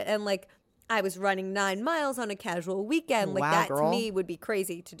into it. And like, I was running 9 miles on a casual weekend. Like that to me would be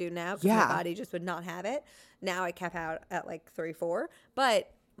crazy to do now because my body just would not have it. Now I cap out at like 3-4.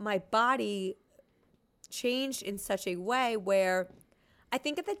 But my body changed in such a way where I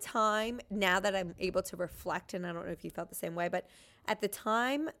think at the time, now that I'm able to reflect, and I don't know if you felt the same way, but at the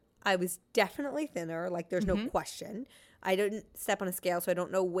time I was definitely thinner. Like there's no question. I didn't step on a scale, so I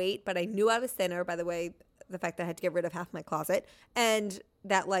don't know weight, but I knew I was thinner by the way, the fact that I had to get rid of half my closet and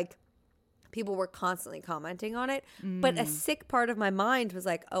that like people were constantly commenting on it. But a sick part of my mind was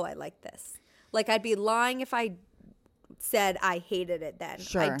like, oh, I like this. Like I'd be lying if I said I hated it then.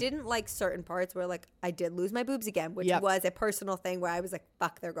 Sure. I didn't like certain parts where like I did lose my boobs again, which was a personal thing where I was like,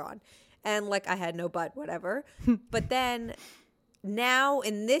 fuck, they're gone. And like I had no butt, whatever. But then now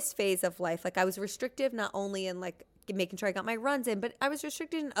in this phase of life, like I was restrictive not only in like making sure I got my runs in, but I was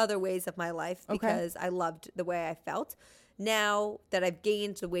restricted in other ways of my life because I loved the way I felt. Now that I've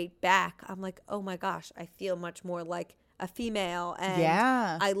gained the weight back, I'm like, oh my gosh, I feel much more like a female,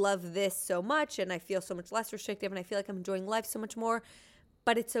 and I love this so much, and I feel so much less restrictive, and I feel like I'm enjoying life so much more.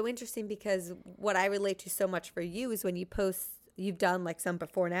 But it's so interesting because what I relate to so much for you is when you post, you've done like some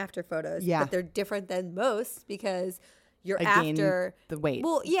before and after photos, but they're different than most because you're after the weight.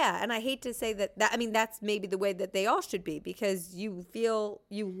 Well, yeah, and I hate to say that I mean that's maybe the way that they all should be because you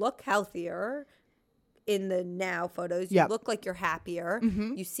look healthier in the now photos. You look like you're happier.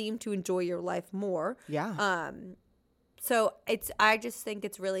 You seem to enjoy your life more. So I just think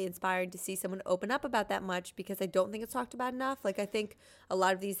it's really inspiring to see someone open up about that much because I don't think it's talked about enough. Like I think a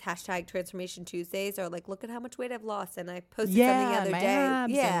lot of these hashtag Transformation Tuesdays are like, look at how much weight I've lost. And I posted something the other my day.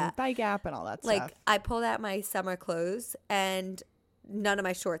 Abs and thigh gap and all that stuff. Like I pulled out my summer clothes and none of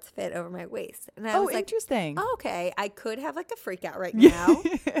my shorts fit over my waist. And I was like, interesting. Oh, okay. I could have like a freak out right now.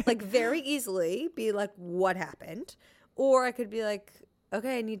 Like very easily be like, what happened? Or I could be like,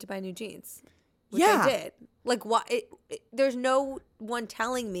 okay, I need to buy new jeans. Which I did. Like, why? There's no one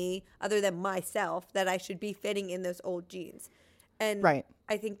telling me other than myself that I should be fitting in those old jeans. And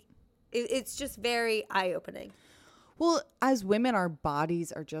I think it's just very eye-opening. Well, as women, our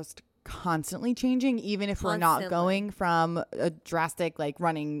bodies are just constantly changing, even if we're not going from a drastic, like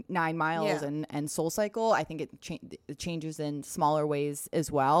running 9 miles and SoulCycle. I think it changes in smaller ways as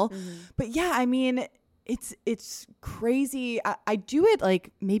well. But yeah, I mean, it's crazy. I do it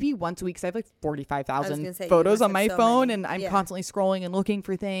like maybe once a week. So I have like 45,000 photos on my phone, and I'm constantly scrolling and looking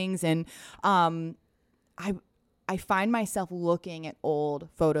for things. And I find myself looking at old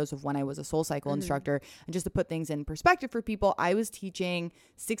photos of when I was a SoulCycle instructor. And just to put things in perspective for people, I was teaching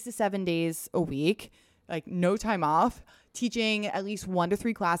 6 to 7 days a week, like no time off, teaching at least 1 to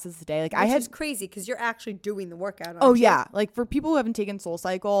 3 classes a day. Like Which is crazy because you're actually doing the workout. Aren't you? Yeah. Like for people who haven't taken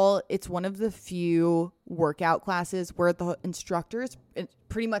SoulCycle, it's one of the few workout classes where the instructor is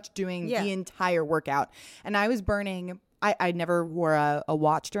pretty much doing the entire workout. And I was burning, I never wore a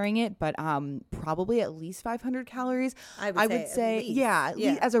watch during it, but probably at least 500 calories. I would say at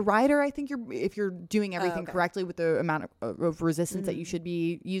least. As a rider, I think if you're doing everything correctly with the amount of resistance that you should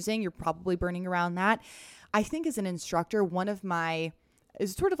be using, you're probably burning around that. I think as an instructor, one of my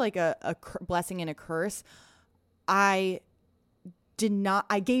is sort of like a blessing and a curse. I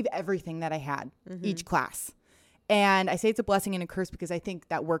gave everything that I had each class. And I say it's a blessing and a curse because I think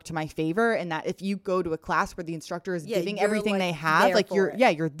that worked to my favor, and that if you go to a class where the instructor is giving everything they have, like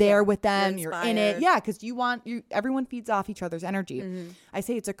you're there with them, you're in it. Yeah. Cause everyone feeds off each other's energy. I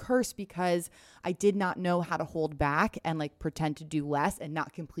say it's a curse because I did not know how to hold back and like pretend to do less and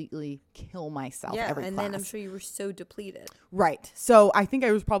not completely kill myself every class. Then I'm sure you were so depleted. Right. So I think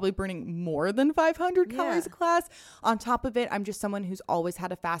I was probably burning more than 500 calories a class. On top of it, I'm just someone who's always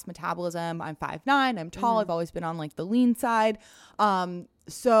had a fast metabolism. I'm 5'9", I'm tall. I've always been on like the lean side.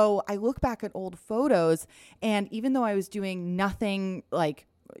 So I look back at old photos, and even though I was doing nothing like,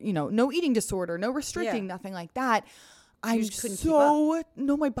 no eating disorder, no restricting, nothing like that, my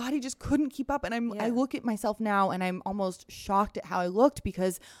body just couldn't keep up. And I look at myself now and I'm almost shocked at how I looked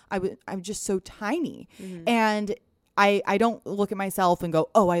because I'm just so tiny. And I don't look at myself and go,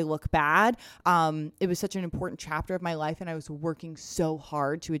 oh, I look bad. It was such an important chapter of my life, and I was working so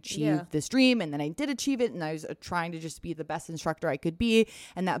hard to achieve this dream. And then I did achieve it, and I was trying to just be the best instructor I could be.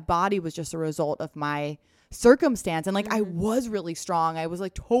 And that body was just a result of my circumstance. And like I was really strong. I was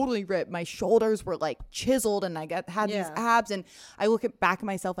like totally ripped. My shoulders were like chiseled, and I had these abs. And I look back at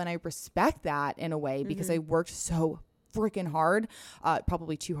myself and I respect that in a way because I worked so freaking hard,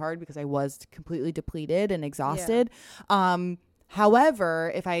 probably too hard because I was completely depleted and exhausted.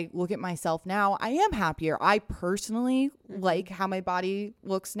 However, if I look at myself now, I am happier. I personally like how my body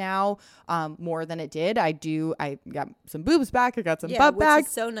looks now more than it did. I got some boobs back. I got some butt back. Which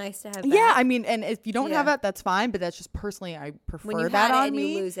is so nice to have back. Yeah, I mean, and if you don't have that, that's fine. But that's just personally, I prefer when you that had on it and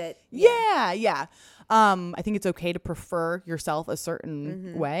me. You lose it. Yeah. I think it's okay to prefer yourself a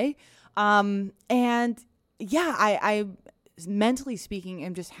certain way. And yeah, I mentally speaking,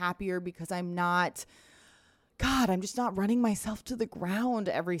 am just happier because I'm just not running myself to the ground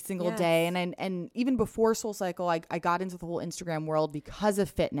every single day. And even before SoulCycle, I got into the whole Instagram world because of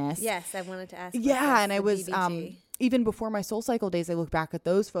fitness. Yes, I wanted to ask. And I was even before my SoulCycle days, I look back at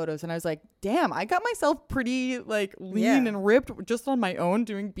those photos and I was like, damn, I got myself pretty like lean and ripped just on my own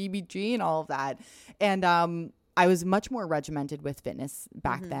doing BBG and all of that. And I was much more regimented with fitness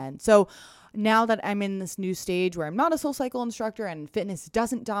back then. So now that I'm in this new stage where I'm not a SoulCycle instructor and fitness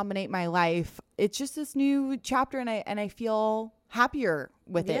doesn't dominate my life, it's just this new chapter, and I feel happier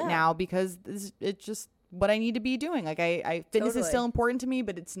with it now because it's just what I need to be doing. Like fitness is still important to me,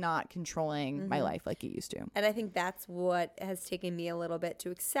 but it's not controlling my life like it used to. And I think that's what has taken me a little bit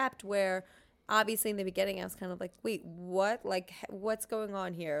to accept, where obviously in the beginning I was kind of like, wait, what? Like, what's going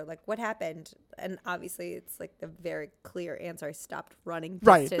on here? Like, what happened? And obviously it's like the very clear answer. I stopped running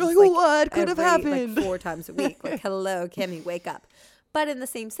distance. Right. You're like, what could have happened? Like 4 times a week. Like, hello, Kimmy, wake up. But in the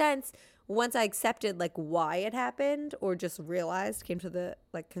same sense, once I accepted like why it happened, or just realized, came to the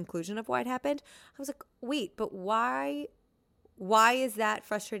like conclusion of why it happened, I was like, wait, but why is that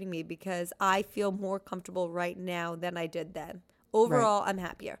frustrating me? Because I feel more comfortable right now than I did then. Overall, I'm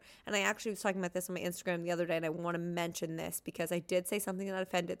happier. And I actually was talking about this on my Instagram the other day, and I want to mention this because I did say something that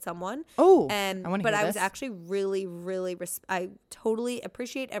offended someone. Oh, but I was actually really, really, I totally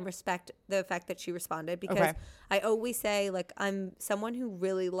appreciate and respect the fact that she responded, because I always say, like, I'm someone who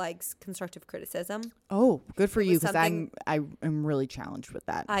really likes constructive criticism. Oh, good for you, because I am really challenged with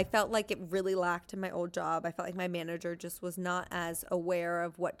that. I felt like it really lacked in my old job. I felt like my manager just was not as aware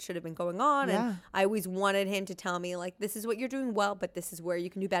of what should have been going on. Yeah. And I always wanted him to tell me, like, this is what you're doing well, but this is where you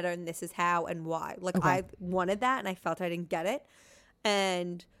can do better, and this is how and why. Like, I wanted that, and I felt I didn't get it.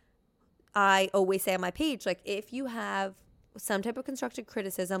 And I always say on my page, like, if you have some type of constructive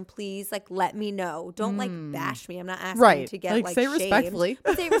criticism, please, like, let me know. Don't like bash me. I'm not asking to get like say shamed, respectfully.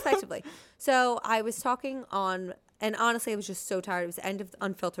 but say respectfully. So I was talking on, and honestly, I was just so tired. It was the end of the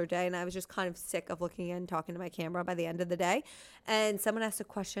Unfiltered day, and I was just kind of sick of looking and talking to my camera by the end of the day. And someone asked a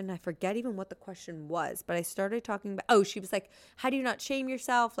question. I forget even what the question was, but I started talking about, she was like, how do you not shame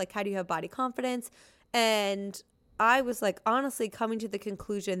yourself? Like, how do you have body confidence? And I was like, honestly, coming to the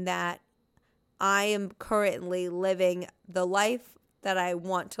conclusion that I am currently living the life that I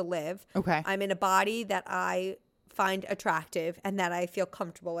want to live. Okay. I'm in a body that I find attractive and that I feel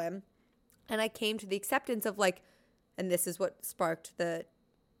comfortable in. And I came to the acceptance of, like, and this is what sparked the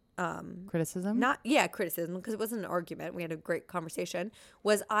criticism? Criticism, because it wasn't an argument. We had a great conversation.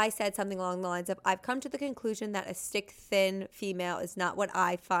 Was I said something along the lines of, I've come to the conclusion that a stick thin female is not what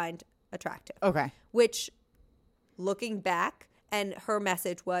I find attractive. Okay. Which, looking back, and her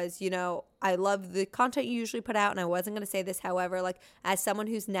message was, you know, I love the content you usually put out, and I wasn't going to say this, however, like, as someone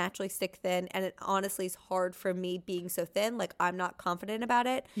who's naturally stick thin, and it honestly is hard for me being so thin, like, I'm not confident about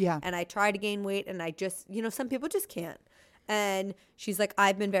it. Yeah. And I try to gain weight, and I just, you know, some people just can't. And she's like,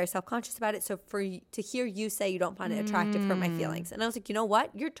 I've been very self-conscious about it, so to hear you say you don't find it attractive hurt my feelings. And I was like, you know what?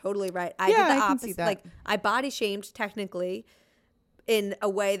 You're totally right. I did the opposite. I can see that. Like, I body shamed technically in a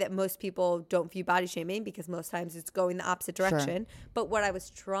way that most people don't view body shaming, because most times it's going the opposite direction. Sure. But what I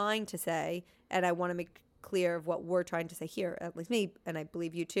was trying to say, and I want to make clear of what we're trying to say here, at least me, and I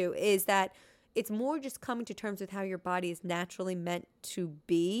believe you too, is that it's more just coming to terms with how your body is naturally meant to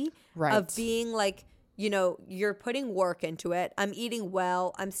be. Right. Of being like, you know, you're putting work into it. I'm eating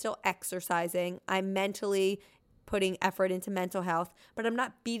well. I'm still exercising. I'm mentally putting effort into mental health, but I'm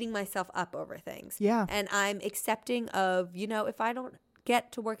not beating myself up over things. Yeah. And I'm accepting of, you know, if I don't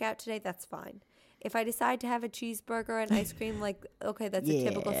get to work out today, that's fine. If I decide to have a cheeseburger and ice cream, like, okay, that's a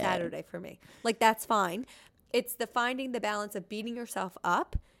typical Saturday for me. Like, that's fine. It's the finding the balance of beating yourself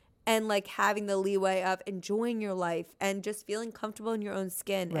up and, like, having the leeway of enjoying your life and just feeling comfortable in your own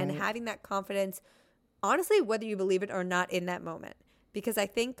skin and having that confidence, honestly, whether you believe it or not, in that moment. Because I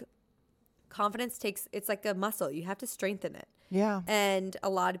think confidence it's like a muscle. You have to strengthen it. Yeah. And a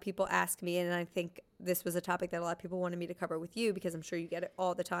lot of people ask me, and I think this was a topic that a lot of people wanted me to cover with you, because I'm sure you get it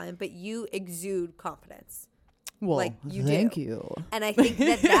all the time, but you exude confidence. Well, like, you thank do. you. And I think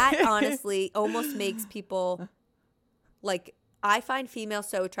that honestly almost makes people, like, I find females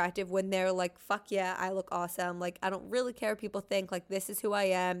so attractive when they're like, fuck yeah, I look awesome. Like, I don't really care what people think. Like, this is who I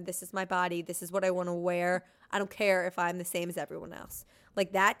am. This is my body. This is what I want to wear. I don't care if I'm the same as everyone else.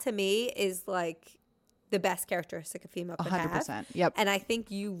 Like, that to me is like the best characteristic a female could 100%. Have. Yep. And I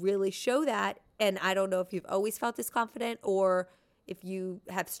think you really show that. And I don't know if you've always felt this confident or if you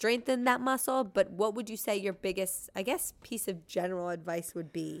have strengthened that muscle, but what would you say your biggest, I guess, piece of general advice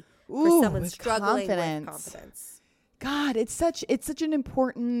would be for someone struggling with confidence? God, it's such an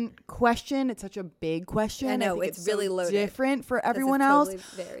important question. It's such a big question. I know, I think it's really so loaded. Different for everyone else.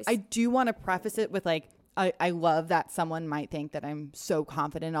 Totally varies. I do want to preface it with, like, I love that someone might think that I'm so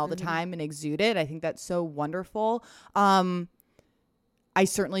confident all the time and exude it. I think that's so wonderful. I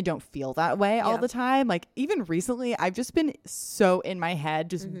certainly don't feel that way all the time. Like, even recently, I've just been so in my head,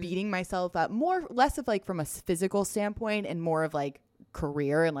 just beating myself up, less of like from a physical standpoint and more of like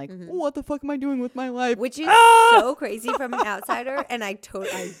career and like, what the fuck am I doing with my life? Which is so crazy from an outsider. And I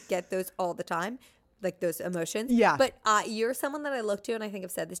get those all the time. Like those emotions. Yeah. But you're someone that I look to, and I think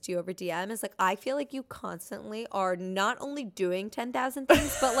I've said this to you over DM, is like, I feel like you constantly are not only doing 10,000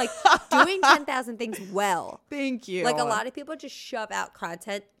 things, but like doing 10,000 things well. Thank you. Like a lot of people just shove out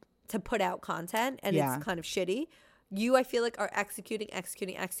content to put out content, and it's kind of shitty. You, I feel like, are executing,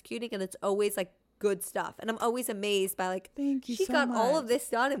 and it's always like good stuff. And I'm always amazed by like, thank you she so got much. all of this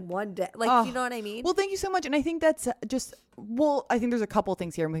done in one day. Like, you know what I mean? Well, thank you so much. And I think that's I think there's a couple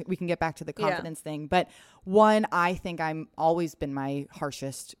things here, and we can get back to the confidence thing. But one, I think I'm always been my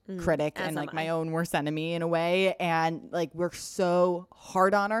harshest critic and like my own worst enemy in a way. And like, we're so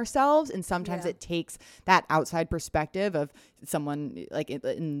hard on ourselves. And sometimes it takes that outside perspective of someone like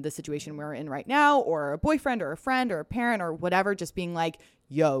in the situation we're in right now, or a boyfriend or a friend or a parent or whatever, just being like,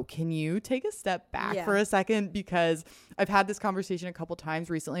 yo, can you take a step back for a second? Because I've had this conversation a couple times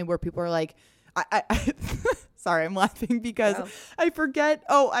recently where people are like, I sorry, I'm laughing because I forget.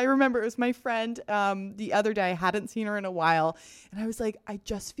 Oh, I remember it was my friend the other day. I hadn't seen her in a while. And I was like, I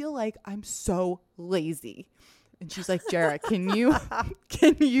just feel like I'm so lazy. And she's like, Jera, can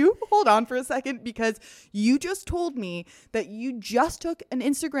you hold on for a second? Because you just told me that you just took an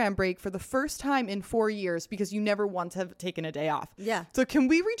Instagram break for the first time in 4 years because you never once have taken a day off. Yeah. So can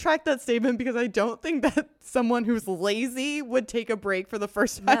we retract that statement? Because I don't think that someone who's lazy would take a break for the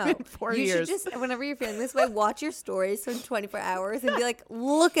first time in 4 years. You should just, whenever you're feeling this way, watch your stories from 24 hours and be like,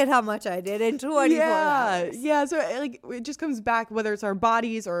 look at how much I did in 24 hours. Yeah. So like, it just comes back, whether it's our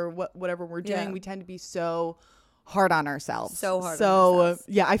bodies or whatever we're doing, we tend to be so hard on ourselves. So hard on ourselves.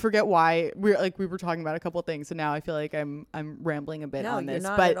 Yeah, I forget why we were talking about a couple of things. So now I feel like I'm rambling a bit on this.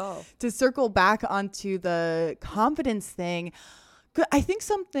 You're not but at all. To circle back onto the confidence thing, I think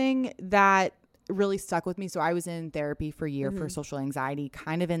something that really stuck with me. So I was in therapy for a year for social anxiety,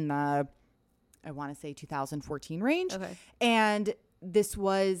 kind of in the, I want to say 2014 range. Okay. And this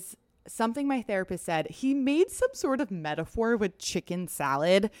was something my therapist said. He made some sort of metaphor with chicken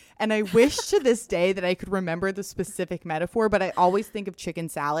salad, and I wish to this day that I could remember the specific metaphor, but I always think of chicken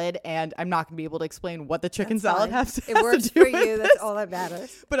salad, and I'm not going to be able to explain what the chicken salad has to do. It works for you. That's all that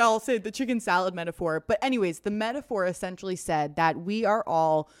matters. But I'll say the chicken salad metaphor. But anyways, the metaphor essentially said that we are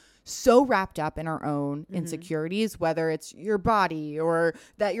all so wrapped up in our own insecurities, whether it's your body or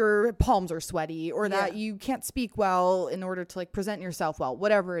that your palms are sweaty or that you can't speak well in order to like present yourself well,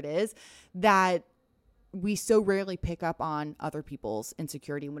 whatever it is, that we so rarely pick up on other people's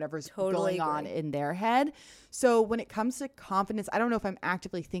insecurity and whatever's going on in their head. So when it comes to confidence, I don't know if I'm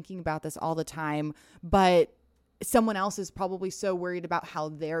actively thinking about this all the time, but someone else is probably so worried about how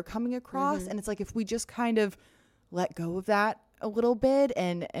they're coming across. And it's like, if we just kind of let go of that a little bit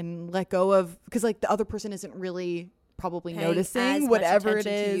and let go of, because like the other person isn't really probably noticing whatever it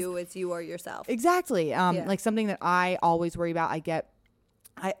is. To you as you are yourself. Exactly. Like something that I always worry about,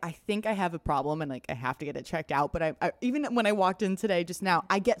 I think I have a problem and like I have to get it checked out. But I even when I walked in today just now,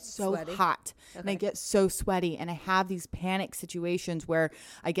 I get so hot and I get so sweaty, and I have these panic situations where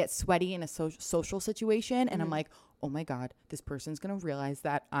I get sweaty in a social situation and I'm like, oh my God, this person's going to realize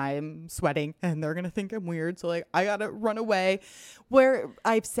that I'm sweating and they're going to think I'm weird. So like, I got to run away. Where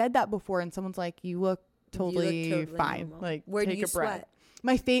I've said that before and someone's like, you look totally fine. Normal. Like, where take do you a breath. Sweat?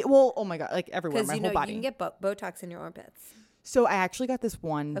 My face, well, oh my God, like everywhere, my whole body. You can get Botox in your armpits. So I actually got this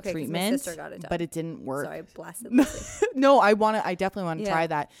one treatment, my sister got it done. but it didn't work. Sorry, blasted. No, I definitely want to try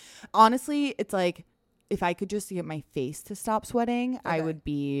that. Honestly, it's like, if I could just get my face to stop sweating, I would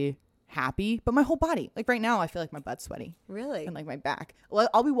be happy. But my whole body, like right now, I feel like my butt's sweaty. Really? And like my back. Well,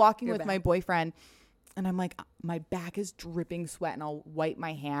 I'll be walking with my boyfriend and I'm like, my back is dripping sweat, and I'll wipe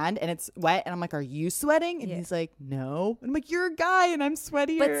my hand and it's wet and I'm like, are you sweating? And he's like, no. And I'm like, you're a guy and I'm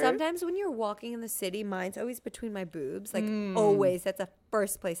sweatier. But sometimes when you're walking in the city, mine's always between my boobs. Like always, that's the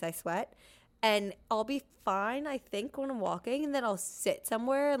first place I sweat. And I'll be fine, I think, when I'm walking, and then I'll sit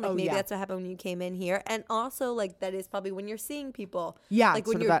somewhere, and like maybe that's what happened when you came in here. And also, like, that is probably when you're seeing people. Yeah, like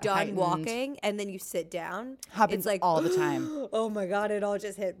when you're done walking and then you sit down. Happens it's like all the time. Oh my God, it all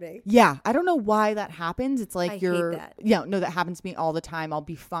just hit me. Yeah, I don't know why that happens. It's like I hate that. Yeah, no, that happens to me all the time. I'll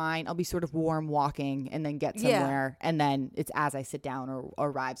be fine. I'll be sort of warm walking and then get somewhere, and then it's as I sit down or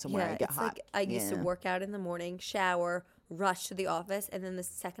arrive somewhere, I get hot. Like I used to work out in the morning, shower, rush to the office, and then the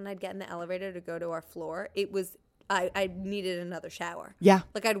second I'd get in the elevator to go to our floor, it was I needed another shower. Yeah.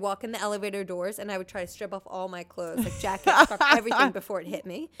 Like I'd walk in the elevator doors and I would try to strip off all my clothes, like jacket, scarf, everything before it hit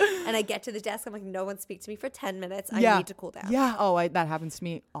me. And I get to the desk, I'm like, no one speak to me for 10 minutes. I need to cool down. Yeah. Oh, that happens to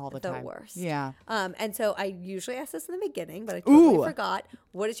me all the time. The worst. Yeah. And so I usually ask this in the beginning, but I totally forgot.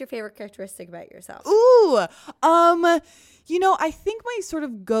 What is your favorite characteristic about yourself? Ooh, I think my sort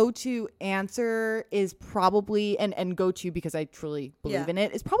of go-to answer is probably, and go-to because I truly believe in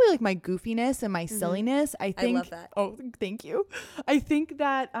it, is probably like my goofiness and my silliness. I love that. Oh, thank you. I think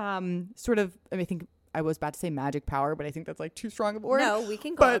that I think I was about to say magic power, but I think that's like too strong of a word. No, we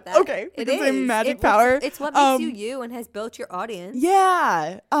can call it that. Okay, we can say magic power. It's what makes you and has built your audience.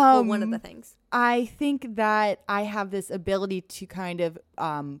 Yeah. One of the things. I think that I have this ability to kind of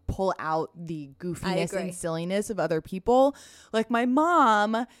pull out the goofiness and silliness of other people. Like my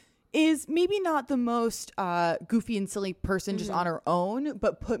mom is maybe not the most goofy and silly person just on her own,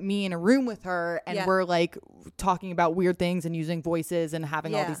 but put me in a room with her and we're like talking about weird things and using voices and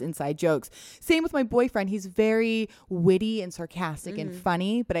having all these inside jokes. Same with my boyfriend. He's very witty and sarcastic and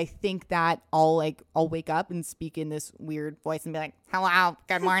funny, but I think that I'll wake up and speak in this weird voice and be like, hello,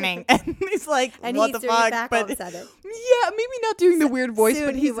 good morning. And he's like, and what the fuck? But yeah, maybe not doing the weird voice,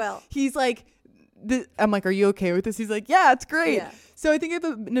 but he's like, I'm like, are you okay with this? He's like, yeah, it's great. Yeah. So I think I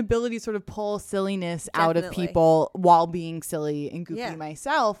have an ability to sort of pull silliness out of people while being silly and goofy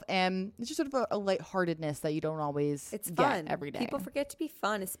myself. And it's just sort of a lightheartedness that you don't always get every day. People forget to be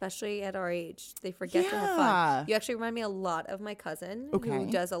fun, especially at our age. They forget to have fun. You actually remind me a lot of my cousin who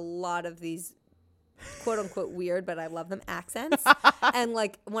does a lot of these quote unquote weird, but I love them, accents. And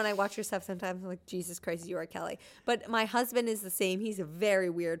like when I watch your stuff sometimes I'm like, Jesus Christ, you are Kelly. But my husband is the same. He's a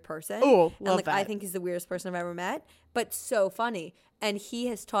very weird person. Oh, love that. I think he's the weirdest person I've ever met, but so funny. And he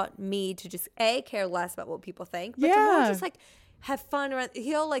has taught me to just care less about what people think, but to more just like have fun around.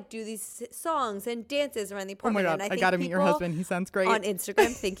 He'll like do these songs and dances around the apartment. Oh my God, and I gotta meet your husband. He sounds great. On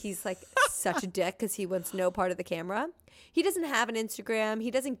Instagram think he's like such a dick because he wants no part of the camera. He doesn't have an Instagram.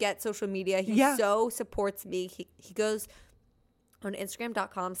 He doesn't get social media. He so supports me. He goes on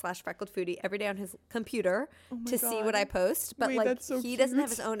Instagram.com/freckled_foodie every day on his computer to see what I post. But he doesn't have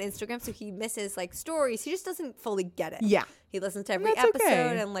his own Instagram, so he misses like stories. He just doesn't fully get it. Yeah. He listens to every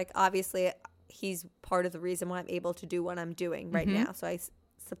episode and like obviously he's part of the reason why I'm able to do what I'm doing right now. So I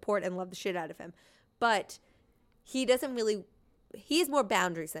support and love the shit out of him. But he has more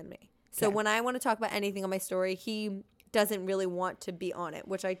boundaries than me. So when I want to talk about anything on my story, he doesn't really want to be on it,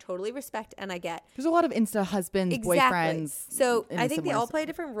 which I totally respect and I get. There's a lot of Insta husbands, boyfriends. So I think they all play a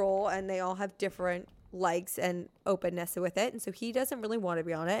different role and they all have different likes and openness with it. And so he doesn't really want to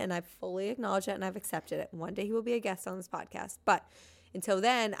be on it, and I've fully acknowledged it and I've accepted it. One day he will be a guest on this podcast. But until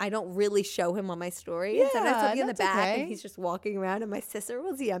then, I don't really show him on my story. Yeah, and sometimes I'll be in the back and he's just walking around and my sister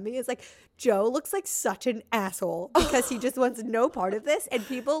will DM me. It's like, Joe looks like such an asshole because he just wants no part of this. And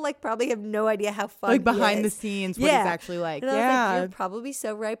people like probably have no idea how fun like behind the scenes what he's actually like. And I was like, you're probably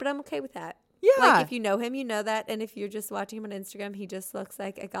so right, but I'm okay with that. Yeah. Like if you know him, you know that. And if you're just watching him on Instagram, he just looks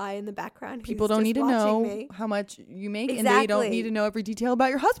like a guy in the background. People don't need to know how much you make and they don't need to know every detail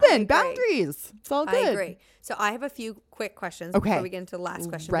about your husband. Boundaries. It's all good. I agree. So I have a few quick questions before we get into the last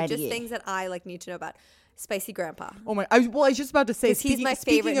question. But just things that I like need to know about. Spicy Grandpa. Oh my! I was just about to say. He's my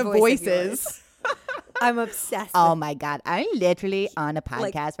favorite of voices. I'm obsessed. Oh my God! I'm literally on a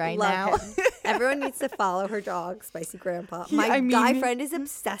podcast right now. Everyone needs to follow her dog, Spicy Grandpa. My guy friend is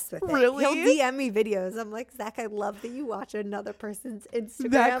obsessed with it. Really? He'll DM me videos. I'm like, Zach, I love that you watch another person's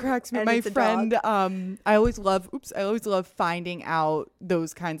Instagram. That cracks me. My friend, I always love finding out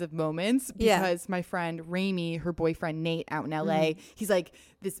those kinds of moments because my friend Raimi, her boyfriend Nate out in LA, he's like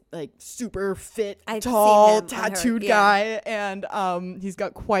this like super fit, tall, tattooed guy, and he's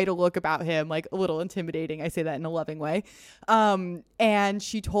got quite a look about him, like a little intimidating. I say that in a loving way. And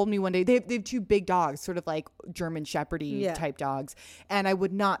she told me one day they have two big dogs, sort of like German Shepherd-y type dogs, and I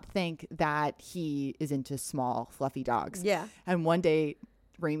would not think that he is into small, fluffy dogs. Yeah. And one day,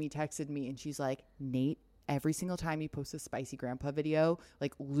 Raimi texted me, and she's like, Nate, every single time he posts a Spicy Grandpa video,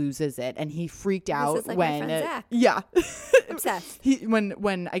 like loses it, and he freaked out like when my friend Zach. Obsessed.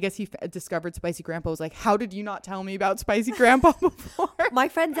 When I guess he discovered Spicy Grandpa, was like, how did you not tell me about Spicy Grandpa before? My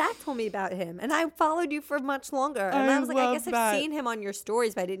friend Zach told me about him, and I followed you for much longer, and I was like, I guess I've seen him on your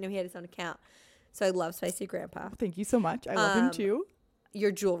stories, but I didn't know he had his own account. So I love Spicy Grandpa. Thank you so much. I love him too. Your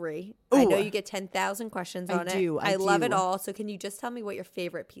jewelry. Ooh. I know you get 10,000 questions on it. I love it all. So can you just tell me what your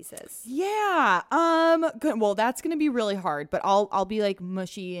favorite piece is? Yeah. Good. Well, that's going to be really hard, but I'll be like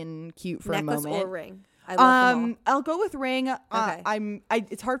mushy and cute for a moment. Necklace or ring? I love them all. I'll go with ring. Okay.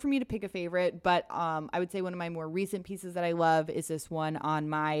 It's hard for me to pick a favorite, but I would say one of my more recent pieces that I love is this one on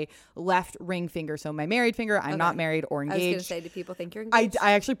my left ring finger. So my married finger. I'm not married or engaged. I was going to say, do people think you're engaged?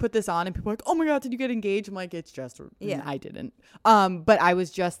 I actually put this on and people are like, oh my God, did you get engaged? I'm like, it's just, I didn't. But I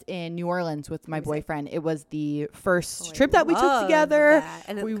was just in New Orleans with my boyfriend. It was the first trip that we took together. That.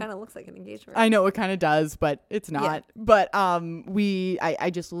 And it kind of looks like an engagement. I know it kind of does, but it's not. Yeah. But I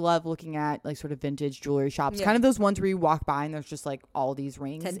just love looking at like sort of vintage jewelry shops, kind of those ones where you walk by and there's just like all these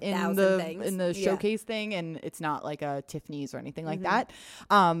rings in the showcase thing, and it's not like a Tiffany's or anything like that.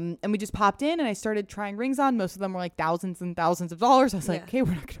 And we just popped in and I started trying rings on. Most of them were like thousands and thousands of dollars. I was like, okay,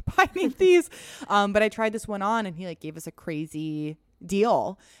 we're not gonna buy any of these. But I tried this one on and he like gave us a crazy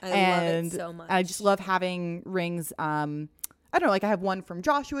deal. I love it so much. I just love having rings. I don't know, like I have one from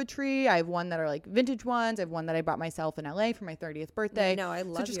Joshua Tree. I have one that are like vintage ones. I have one that I bought myself in LA for my 30th birthday. No, I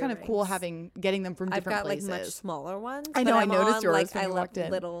love so it's just kind of cool getting them from different places. I've got like much smaller ones. I know, I noticed yours like, when you walked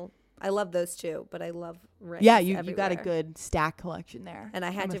in. I love those too, but I love rings. Yeah, you got a good stack collection there. And I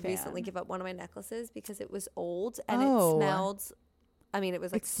had to recently give up one of my necklaces because it was old and it smelled. I mean, it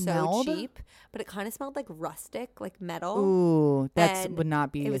was like so cheap, but it kind of smelled like rustic, like metal. Ooh, that would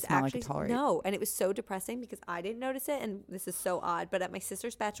not be a smell I could tolerate. No, and it was so depressing because I didn't notice it, and this is so odd, but at my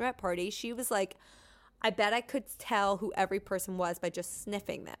sister's bachelorette party, she was like, I bet I could tell who every person was by just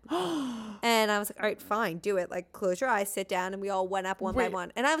sniffing them. And I was like, all right, fine, do it. Like, close your eyes, sit down, and we all went up one by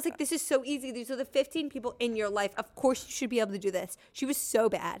one. And I was like, this is so easy. These are the 15 people in your life. Of course you should be able to do this. She was so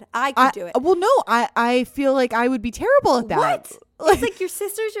bad. I could do it. Well, no, I feel like I would be terrible at that. What? It's like your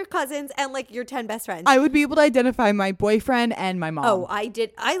sisters, your cousins, and like your 10 best friends. I would be able to identify my boyfriend and my mom. Oh, I did.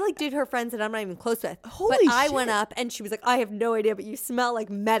 I like did her friends that I'm not even close with. Holy shit. I went up and she was like, I have no idea, but you smell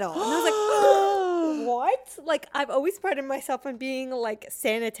like metal. And I was like, what? Like, I've always prided myself on being like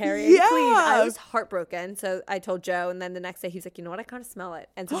sanitary and clean. I was heartbroken. So I told Joe, and then the next day he was like, you know what? I kind of smell it.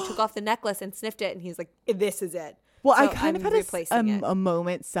 And so he took off the necklace and sniffed it, and he's like, this is it. Well, so I kind of had a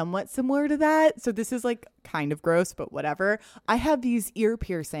moment somewhat similar to that. So this is like kind of gross, but whatever. I have these ear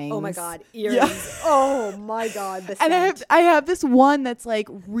piercings. Oh my God, earrings. Yeah. Oh my God. The and I have this one that's like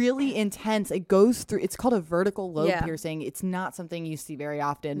really intense. It goes through, it's called a vertical lobe piercing. It's not something you see very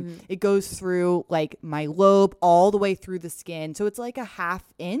often. Mm-hmm. It goes through like my lobe all the way through the skin. So it's like a 1/2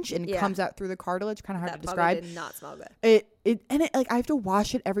 inch and it comes out through the cartilage. Kind of hard to describe. That did not smell good. It like I have to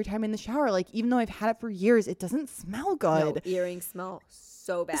wash it every time in the shower. Like even though I've had it for years, it doesn't smell good. No, earrings smell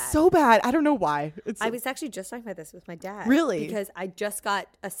so bad. So bad. I don't know why. I was actually just talking about this with my dad. Really? Because I just got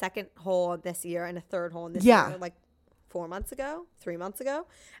a second hole this year and a third hole this year, like 3 months ago,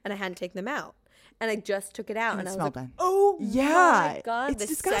 and I hadn't taken them out. And I just took it out, and I was like, bad. "Oh my God, it's the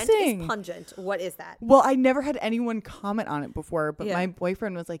disgusting. Scent is pungent. What is that?" Well, I never had anyone comment on it before, but my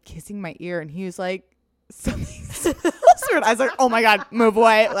boyfriend was like kissing my ear, and he was like, "Something smells weird." I was like, "Oh my God, move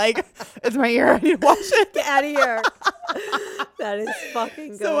away! Like it's my ear. I need to wash it. Get out of here." That is fucking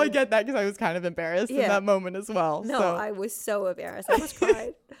good. So I get that because I was kind of embarrassed in that moment as well. No, so. I was so embarrassed. I almost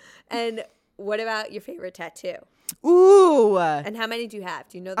cried. And what about your favorite tattoo? Ooh. And how many do you have?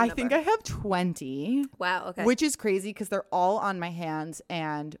 Do you know the number? I think I have 20. Wow, okay. Which is crazy because they're all on my hands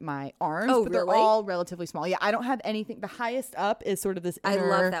and my arms. Oh, but they're all relatively small. Yeah, I don't have anything. The highest up is sort of this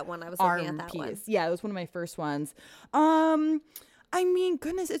inner I love that one. I was looking at that piece. one. Yeah, it was one of my first ones. I mean,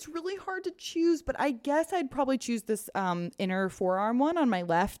 goodness, it's really hard to choose, but I guess I'd probably choose this inner forearm one on my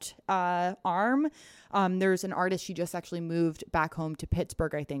left arm. There's an artist, she just actually moved back home to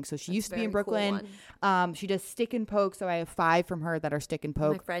Pittsburgh, I think. So she used to be in Brooklyn. Cool she does stick and poke. So I have 5 from her that are stick and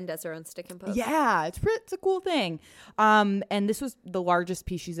poke. My friend does her own stick and poke. Yeah, it's a cool thing. And this was the largest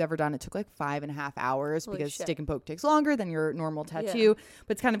piece she's ever done. It took like 5.5 hours because stick and poke takes longer than your normal tattoo. Yeah.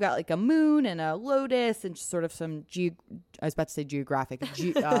 But it's kind of got like a moon and a lotus and just sort of some I was about to say geographic.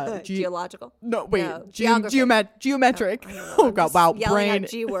 Geological? No, wait. No, geometric. Oh God, wow. Brain.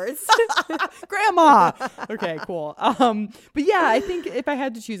 G words. Grandma. Okay, cool. But yeah, I think if I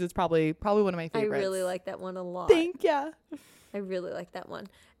had to choose, it's probably one of my favorites. I really like that one a lot. Thank you. I really like that one.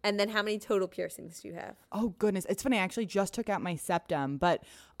 And then how many total piercings do you have? Oh goodness, it's funny. I actually just took out my septum, but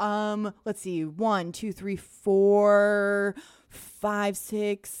let's see, 1, 2, 3, 4, 5,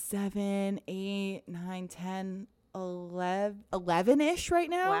 6, 7, 8, 9, 10. 11-ish right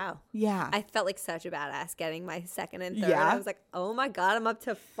now. Wow. Yeah. I felt like such a badass getting my second and third. Yeah. I was like, oh my God, I'm up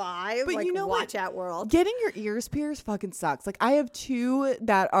to 5. But like, you know watch out, world. Getting your ears pierced fucking sucks. Like I have 2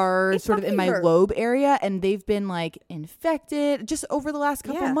 that are sort of in my lobe area and they've been like infected just over the last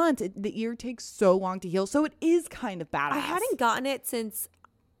couple months. The ear takes so long to heal. So it is kind of badass. I hadn't gotten it since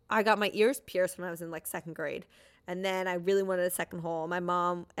I got my ears pierced when I was in like 2nd grade. And then I really wanted a second hole. My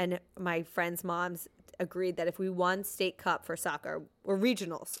mom and my friends' moms agreed that if we won state cup for soccer or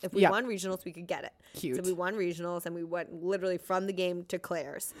regionals, if we won regionals, we could get it. Cute. So we won regionals and we went literally from the game to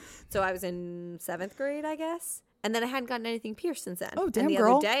Claire's. So I was in 7th grade, I guess. And then I hadn't gotten anything pierced since then. Oh, damn, and the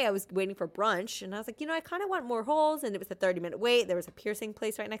girl. other day I was waiting for brunch and I was like, I kind of want more holes. And it was a 30-minute wait. There was a piercing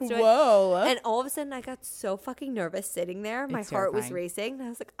place right next to it. Whoa. And all of a sudden I got so fucking nervous sitting there. My heart was racing. And I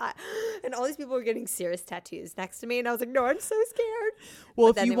was like, and all these people were getting serious tattoos next to me. And I was like, no, I'm so scared.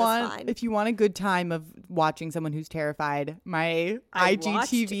 Well, if you want a good time of watching someone who's terrified, my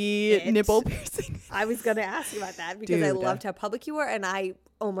IGTV nipple piercing. I was going to ask you about that because I loved how public you were. And I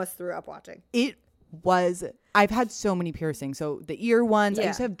almost threw up watching. I've had so many piercings. So the ear ones, I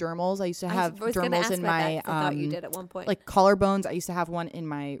used to have dermals. I used to have dermals in my I thought you did at one point. Like collarbones. I used to have one in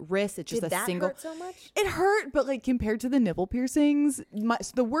my wrist. It's just did a single. Did that hurt so much? It hurt, but like compared to the nipple piercings,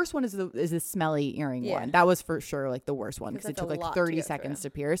 the worst one is the smelly earring one. That was for sure like the worst one because it took like 30 seconds to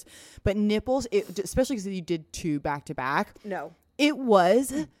pierce. But nipples, especially because you did 2 back to back. No. It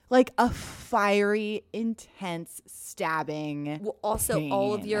was like a fiery, intense stabbing. Well, also, pain.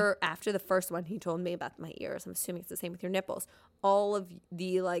 all of your, after the first one, he told me about my ears. I'm assuming it's the same with your nipples. All of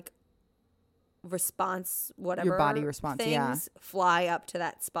the like response, whatever. Your body response, things fly up to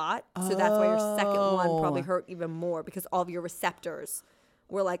that spot. So that's why your second one probably hurt even more because all of your receptors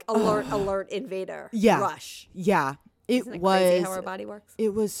were like alert, invader, rush. Yeah. Isn't it crazy how our body works?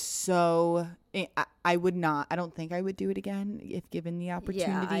 It was so. I would not. I don't think I would do it again if given the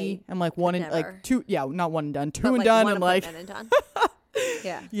opportunity. I'm like one and never. like 2. Yeah, not one and done. 2 But, and like, done. one I'm like, and done.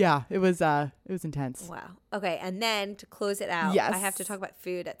 Yeah. Yeah. It was intense. Wow. Okay, and then to close it out, I have to talk about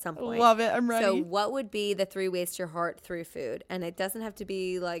food at some point. Love it. I'm ready. So, what would be the 3 ways to your heart through food? And it doesn't have to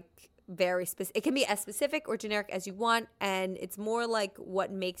be like very specific. It can be as specific or generic as you want, and it's more like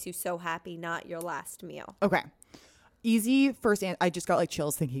what makes you so happy, not your last meal. Okay. Easy first. I just got like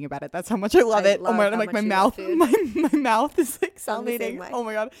chills thinking about it. That's how much I love it. Oh my god! I'm like my mouth is like salivating. Oh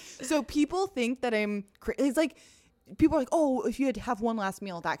my god! So people think that I'm. It's like people are like, oh, if you had to have one last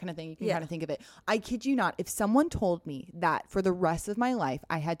meal, that kind of thing, you can kind of think of it. I kid you not. If someone told me that for the rest of my life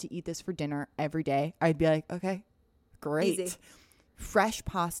I had to eat this for dinner every day, I'd be like, okay, great. Easy. Fresh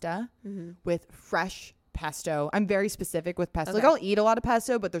pasta with fresh pesto. I'm very specific with pesto. Like I'll eat a lot of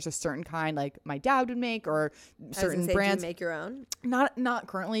pesto, but there's a certain kind like my dad would make or certain brands. Do you make your own? Not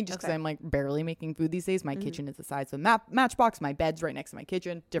currently, just because I'm like barely making food these days. My kitchen is the size of a matchbox. My bed's right next to my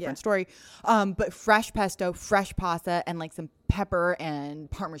kitchen. Different story. But fresh pesto, fresh pasta, and like some pepper and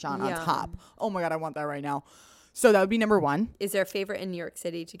Parmesan on top. Oh my god, I want that right now. So that would be number 1. Is there a favorite in New York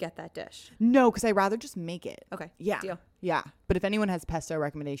City to get that dish? No, because I'd rather just make it. Okay. Yeah. Deal. Yeah. But if anyone has pesto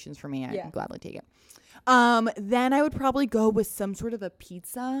recommendations for me, I'd gladly take it. Then I would probably go with some sort of a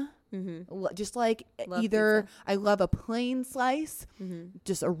pizza. Just like either pizza. I love a plain slice,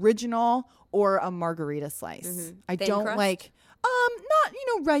 just original, or a margarita slice. I Thin don't crust? like not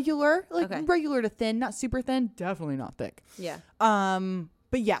regular, like regular to thin, not super thin, definitely not thick. Yeah.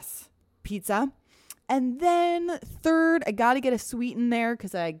 But yes, pizza. And then 3rd, I got to get a sweet in there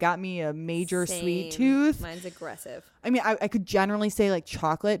because I got me a major sweet tooth. Mine's aggressive. I mean, I could generally say like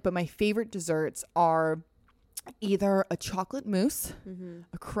chocolate, but my favorite desserts are either a chocolate mousse,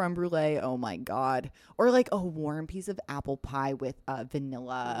 a creme brulee, oh my god, or like a warm piece of apple pie with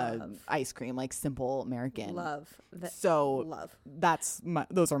vanilla ice cream, like simple American. Love. Those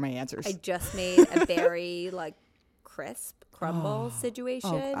are my answers. I just made a berry like crisp crumble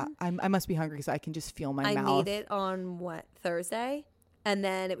situation. I must be hungry because I can just feel my mouth. I made it on Thursday, and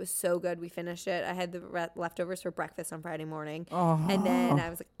then it was so good. We finished it. I had the leftovers for breakfast on Friday morning, and then I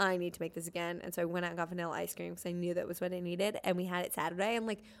was like, I need to make this again. And so I went out and got vanilla ice cream because I knew that was what I needed. And we had it Saturday, and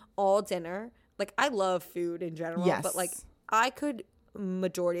like all dinner. Like I love food in general, but like I could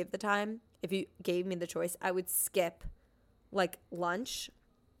majority of the time, if you gave me the choice, I would skip like lunch.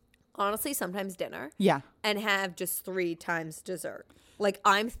 Honestly, sometimes dinner. Yeah. And have just 3 times dessert. Like,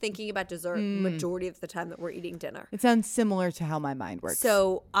 I'm thinking about dessert majority of the time that we're eating dinner. It sounds similar to how my mind works.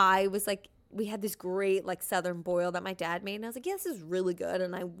 So I was like, we had this great like southern boil that my dad made. And I was like, yeah, this is really good.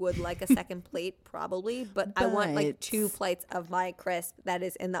 And I would like a second plate probably. But I want like 2 plates of my crisp that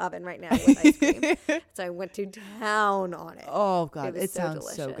is in the oven right now with ice cream. So I went to town on it. Oh, God. It sounds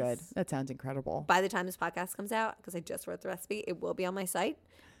delicious. So good. That sounds incredible. By the time this podcast comes out, because I just wrote the recipe, it will be on my site.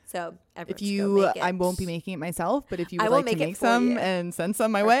 So if you, I won't be making it myself, but if you would like to make some and send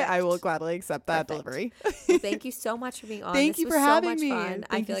some my way, I will gladly accept that delivery. Well, thank you so much for being on. Thank you for having me.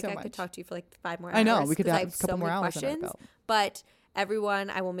 I feel like I could talk to you for like 5 more hours. I know we could have a couple more hours. Questions, but everyone.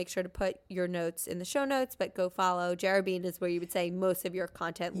 I will make sure to put your notes in the show notes, but go follow Jera Bean is where you would say most of your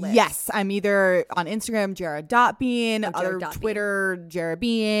content lives. Yes, I'm either on Instagram, Jera.Bean, other Twitter, Jera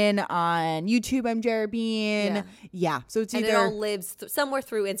Bean, on YouTube, I'm Jera Bean. Yeah. So it's either. And it all lives somewhere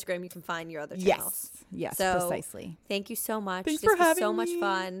through Instagram. You can find your other channels. Yes, so, precisely. Thank you so much. Thanks this for having was so me. much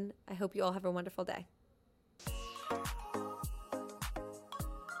fun. I hope you all have a wonderful day.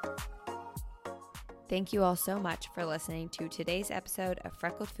 Thank you all so much for listening to today's episode of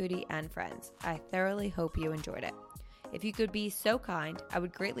Freckled Foodie and Friends. I thoroughly hope you enjoyed it. If you could be so kind, I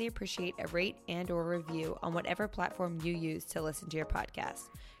would greatly appreciate a rate and or review on whatever platform you use to listen to your podcast.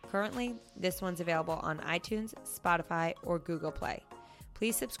 Currently, this one's available on iTunes, Spotify, or Google Play.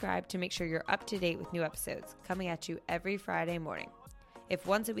 Please subscribe to make sure you're up to date with new episodes coming at you every Friday morning. If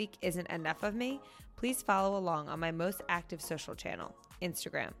once a week isn't enough of me, please follow along on my most active social channel,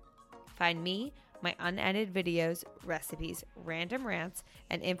 Instagram. Find me, my unedited videos, recipes, random rants,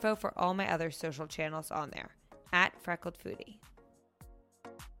 and info for all my other social channels on there, @FreckledFoodie.